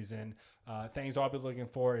next season. Things I'll be looking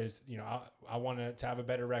for is, I want to have a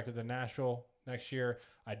better record than Nashville next year.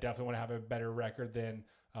 I definitely want to have a better record than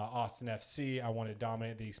Austin FC. I want to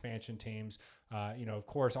dominate the expansion teams. Of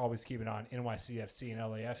course, always keep it on NYCFC and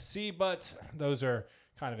LAFC, but those are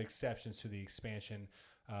kind of exceptions to the expansion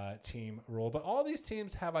team rule. But all these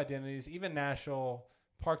teams have identities, even Nashville.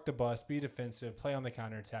 Park the bus, be defensive, play on the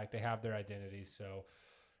counterattack. They have their identities. So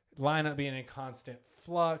lineup being in constant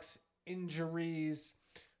flux, injuries,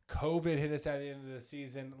 COVID hit us at the end of the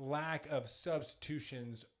season, lack of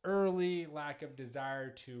substitutions early, lack of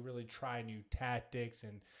desire to really try new tactics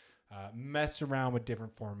and mess around with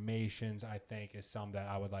different formations, I think is something that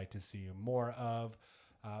I would like to see more of.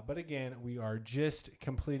 But again, we are just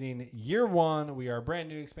completing year 1. We are a brand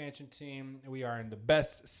new expansion team. We are in the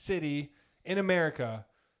best city in America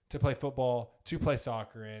to play football, to play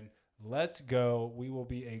soccer in. Let's go. We will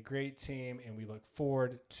be a great team, and we look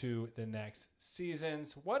forward to the next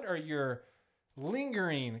seasons. What are your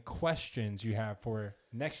lingering questions you have for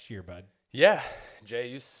next year, bud? Yeah, Jay,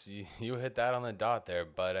 you hit that on the dot there.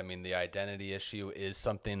 But, the identity issue is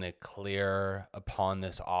something to clear upon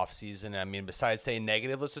this offseason. Besides saying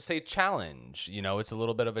negative, let's just say challenge. It's a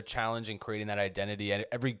little bit of a challenge in creating that identity.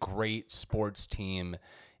 Every great sports team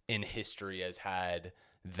in history has had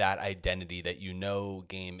that identity that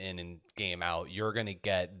game in and game out, you're going to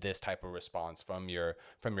get this type of response from your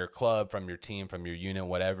club, from your team, from your unit,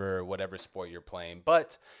 whatever sport you're playing.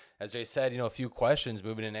 But as I said, a few questions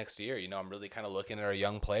moving in next year. I'm really kind of looking at our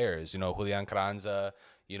young players, Julian Carranza,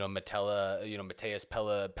 Matella, Mateus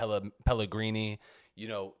Pellegrini.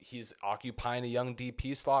 He's occupying a young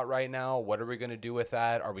DP slot right now. What are we going to do with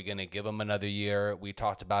that? Are we going to give him another year? We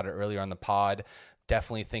talked about it earlier on the pod.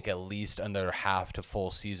 Definitely think at least another half to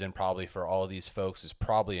full season probably for all of these folks is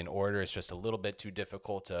probably in order. It's just a little bit too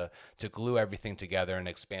difficult to glue everything together in an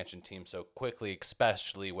expansion team so quickly,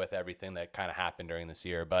 especially with everything that kind of happened during this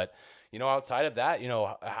year. But, outside of that,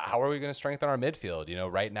 how are we going to strengthen our midfield?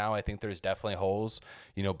 Right now I think there's definitely holes.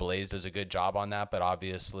 Blaze does a good job on that, but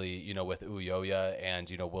obviously, with Uyoya and,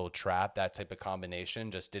 Will Trapp, that type of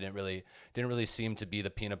combination just didn't really seem to be the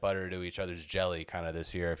peanut butter to each other's jelly kind of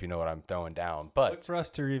this year, if you know what I'm throwing down. But look for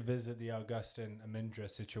us to revisit the Augustin Amindra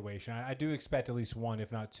situation. I do expect at least one,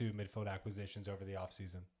 if not two, midfield acquisitions over the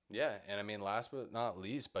offseason. Yeah, and I mean, last but not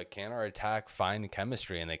least, but can our attack find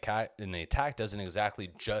chemistry? And the attack doesn't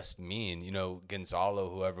exactly just mean,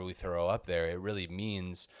 Gonzalo, whoever we throw up there. It really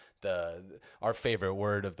means our favorite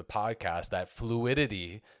word of the podcast, that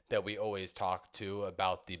fluidity that we always talk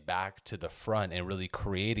about the back to the front, and really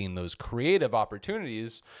creating those creative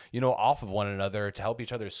opportunities, off of one another to help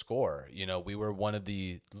each other score. We were one of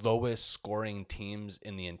the lowest scoring teams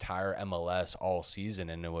in the entire MLS all season,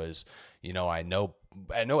 and it was, I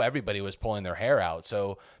know everybody was pulling their hair out.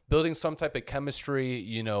 So building some type of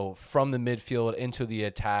chemistry, from the midfield into the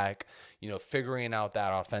attack, figuring out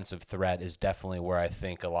that offensive threat is definitely where I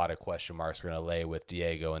think a lot of question marks are going to lay with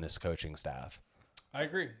Diego and this coaching staff. I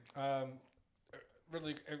agree.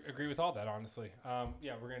 Really agree with all that, honestly.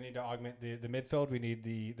 We're going to need to augment the midfield. We need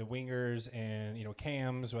the wingers and,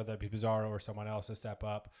 cams, whether it be Pizarro or someone else, to step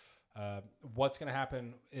up. What's going to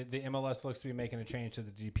happen? The MLS looks to be making a change to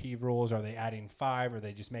the DP rules. Are they adding 5? Or are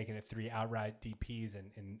they just making it 3 outright DPs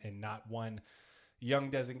and not one young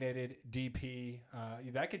designated DP?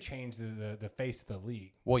 That could change the face of the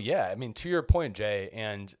league. Well, yeah. I mean, to your point, Jay,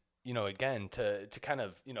 and again, to kind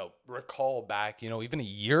of, recall back, even a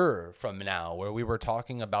year from now, where we were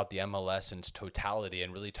talking about the MLS in its totality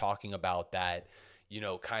and really talking about that,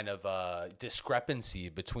 kind of discrepancy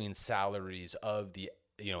between salaries of the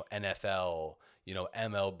NFL,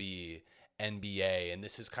 MLB, NBA. And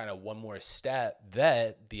this is kind of one more step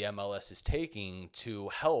that the MLS is taking to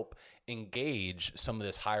help engage some of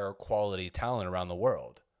this higher quality talent around the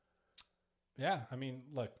world. Yeah. I mean,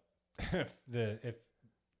 look, if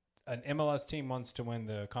an MLS team wants to win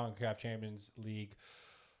the CONCACAF Champions League,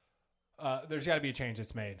 there's got to be a change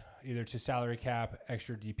that's made, either to salary cap,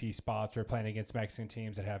 extra DP spots, or playing against Mexican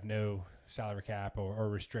teams that have no salary cap or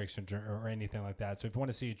restrictions or anything like that. So if you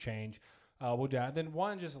want to see a change, we'll do that. Then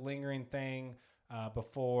one just lingering thing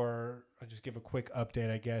before I just give a quick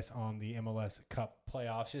update, I guess, on the MLS Cup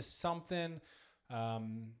playoffs. Just something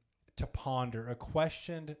to ponder, a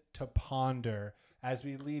question to ponder as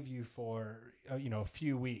we leave you for a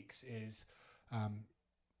few weeks is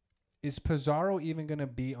Pizarro even going to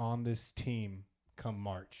be on this team come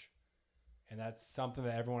March? And that's something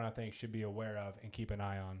that everyone, I think, should be aware of and keep an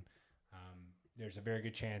eye on. There's a very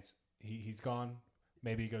good chance he's gone.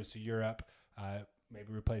 Maybe he goes to Europe. Maybe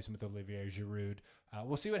replace him with Olivier Giroud.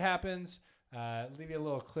 We'll see what happens. Leave you a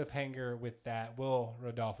little cliffhanger with that. Will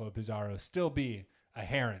Rodolfo Pizarro still be a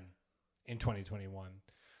Heron in 2021?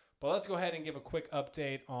 But let's go ahead and give a quick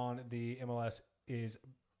update on the MLS is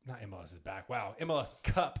back. Wow. MLS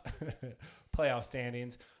Cup playoff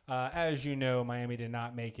standings. As you know, Miami did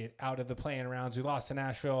not make it out of the play-in rounds. We lost to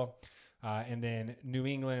Nashville. And then New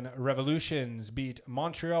England Revolutions beat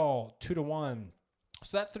Montreal 2-1.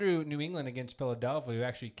 So that threw New England against Philadelphia, who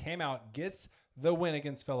actually came out, gets the win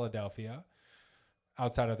against Philadelphia.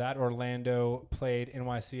 Outside of that, Orlando played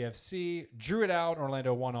NYCFC, drew it out.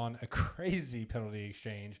 Orlando won on a crazy penalty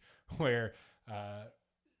exchange where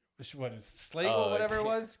Schlegel, whatever it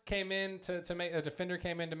was, came in to make a defender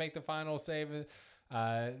came in to make the final save.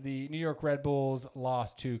 The New York Red Bulls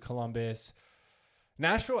lost to Columbus.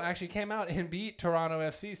 Nashville actually came out and beat Toronto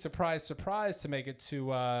FC. Surprise, surprise, to make it to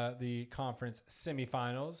the conference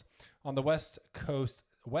semifinals. On the West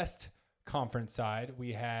Conference side,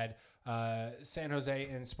 we had San Jose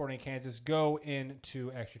and Sporting Kansas go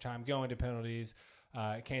into extra time, go into penalties.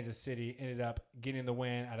 Kansas City ended up getting the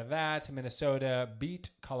win out of that. Minnesota beat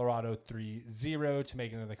Colorado 3-0 to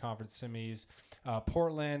make it into the conference semis.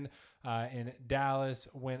 Portland and Dallas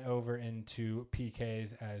went over into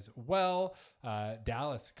PKs as well.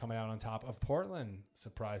 Dallas coming out on top of Portland.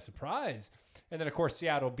 Surprise, surprise. And then, of course,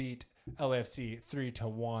 Seattle beat LAFC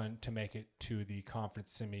 3-1 to make it to the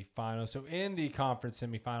conference semifinals. So in the conference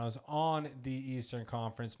semifinals on the Eastern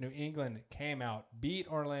Conference, New England came out, beat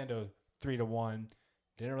Orlando 3-1.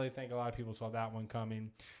 Didn't really think a lot of people saw that one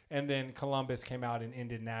coming. And then Columbus came out and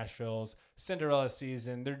ended Nashville's Cinderella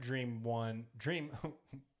season, their dream run,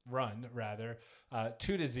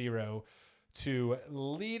 2-0 to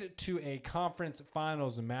lead to a conference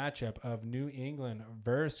finals matchup of New England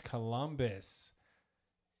versus Columbus.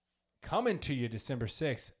 Coming to you December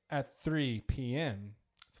 6th at 3 p.m.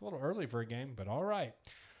 It's a little early for a game, but all right.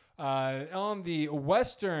 On the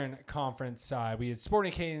Western Conference side, we had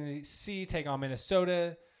Sporting KC take on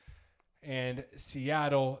Minnesota and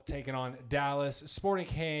Seattle taking on Dallas. Sporting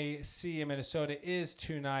KC in Minnesota is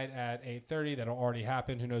tonight at 8:30. That'll already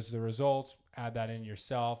happen. Who knows the results? Add that in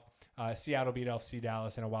yourself. Seattle beat LFC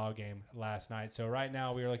Dallas in a wild game last night. So right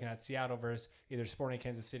now we are looking at Seattle versus either Sporting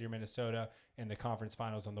Kansas City or Minnesota in the conference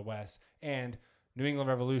finals on the West. And New England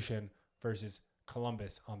Revolution versus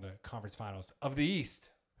Columbus on the conference finals of the East.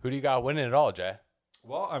 Who do you got winning it all, Jay?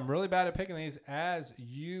 Well, I'm really bad at picking these, as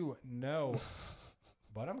you know.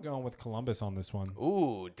 But I'm going with Columbus on this one.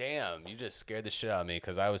 Ooh, damn. You just scared the shit out of me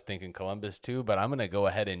because I was thinking Columbus too, but I'm going to go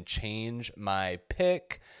ahead and change my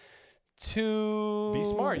pick to... Be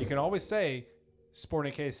smart. You can always say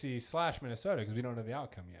Sporting KC / Minnesota because we don't know the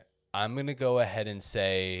outcome yet. I'm going to go ahead and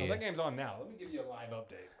say... Oh, that game's on now. Let me give you a live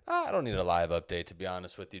update. I don't need a live update, to be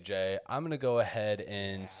honest with you, Jay. I'm going to go ahead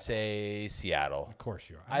and say Seattle. Of course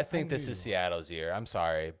you are. I think this is Seattle's year. I'm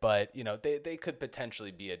sorry. But, you know, they could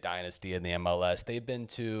potentially be a dynasty in the MLS. They've been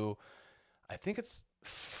to, I think it's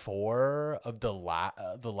 4 of the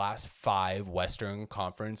last 5 Western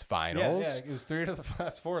Conference finals. Yeah, it was 3 to the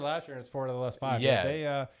last 4 last year, and it's 4 to the last 5.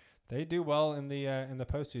 Yeah. They do well in the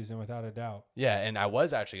postseason without a doubt. Yeah, and I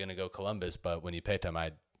was actually going to go Columbus, but when you picked them,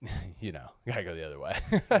 gotta go the other way.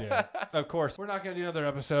 Yeah, of course. We're not going to do another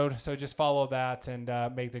episode, so just follow that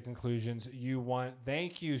and make the conclusions you want.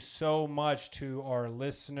 Thank you so much to our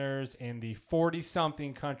listeners in the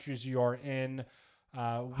 40-something countries you are in.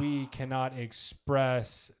 We cannot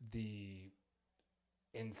express the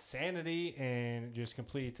insanity and just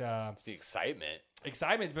complete... it's the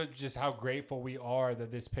excitement, but just how grateful we are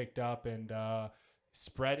that this picked up and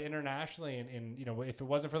spread internationally. And you know, if it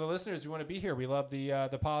wasn't for the listeners, we want to be here. We love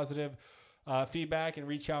the positive feedback and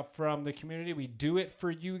reach out from the community. We do it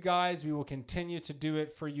for you guys. We will continue to do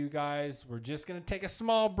it for you guys. We're just going to take a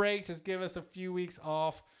small break. Just give us a few weeks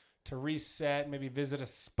off to reset, maybe visit a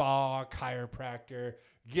spa, chiropractor,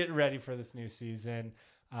 get ready for this new season.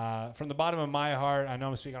 From the bottom of my heart, I know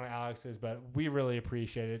I'm speaking on Alex's, but we really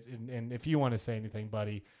appreciate it. And if you want to say anything,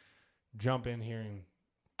 buddy, jump in here. And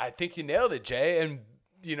I think you nailed it, Jay. And,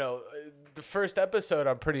 you know, the first episode,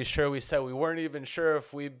 I'm pretty sure we said we weren't even sure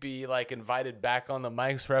if we'd be, like, invited back on the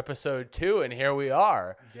mics for episode 2, and here we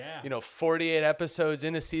are. Yeah. You know, 48 episodes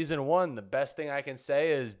into season 1. The best thing I can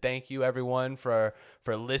say is thank you, everyone, for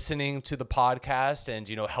listening to the podcast and,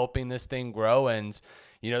 you know, helping this thing grow. And,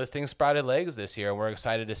 you know, this thing sprouted legs this year, and we're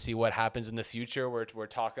excited to see what happens in the future. We're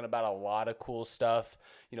talking about a lot of cool stuff,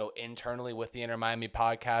 you know, internally with the Inter Miami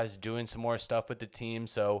podcast, doing some more stuff with the team.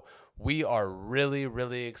 So we are really,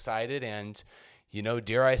 really excited. And, you know,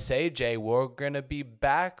 dare I say, Jay, we're going to be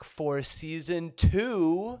back for season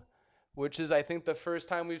 2, which is, I think, the first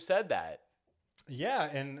time we've said that. Yeah,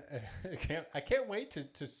 and I can't wait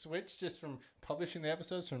to switch just from publishing the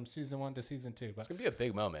episodes from season 1 to season 2. But it's going to be a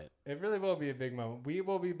big moment. It really will be a big moment. We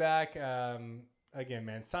will be back again,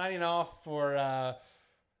 man. Signing off for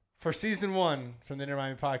season 1 from the Inter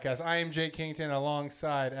Miami podcast. I am Jake Kington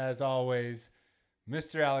alongside, as always,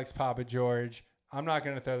 Mr. Alex Papa George. I'm not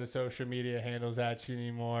going to throw the social media handles at you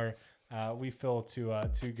anymore. We feel too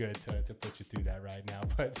good to put you through that right now.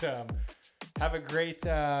 But have a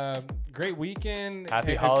great weekend.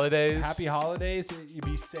 Happy holidays. Happy holidays. You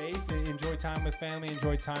be safe. Enjoy time with family.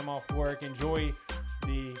 Enjoy time off work. Enjoy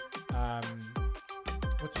the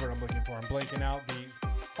what's the word I'm looking for? I'm blanking out. The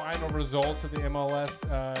final results of the MLS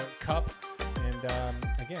Cup. And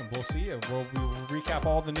again, we'll see you. We'll recap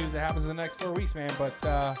all the news that happens in the next 4 weeks, man. But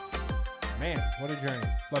man, what a journey.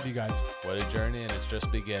 Love you guys. What a journey, and it's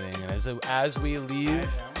just beginning. And as we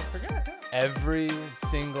leave, every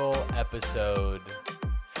single episode,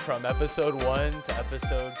 from episode 1 to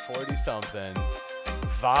episode 40-something,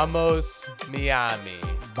 Vamos Miami.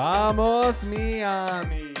 Vamos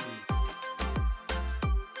Miami.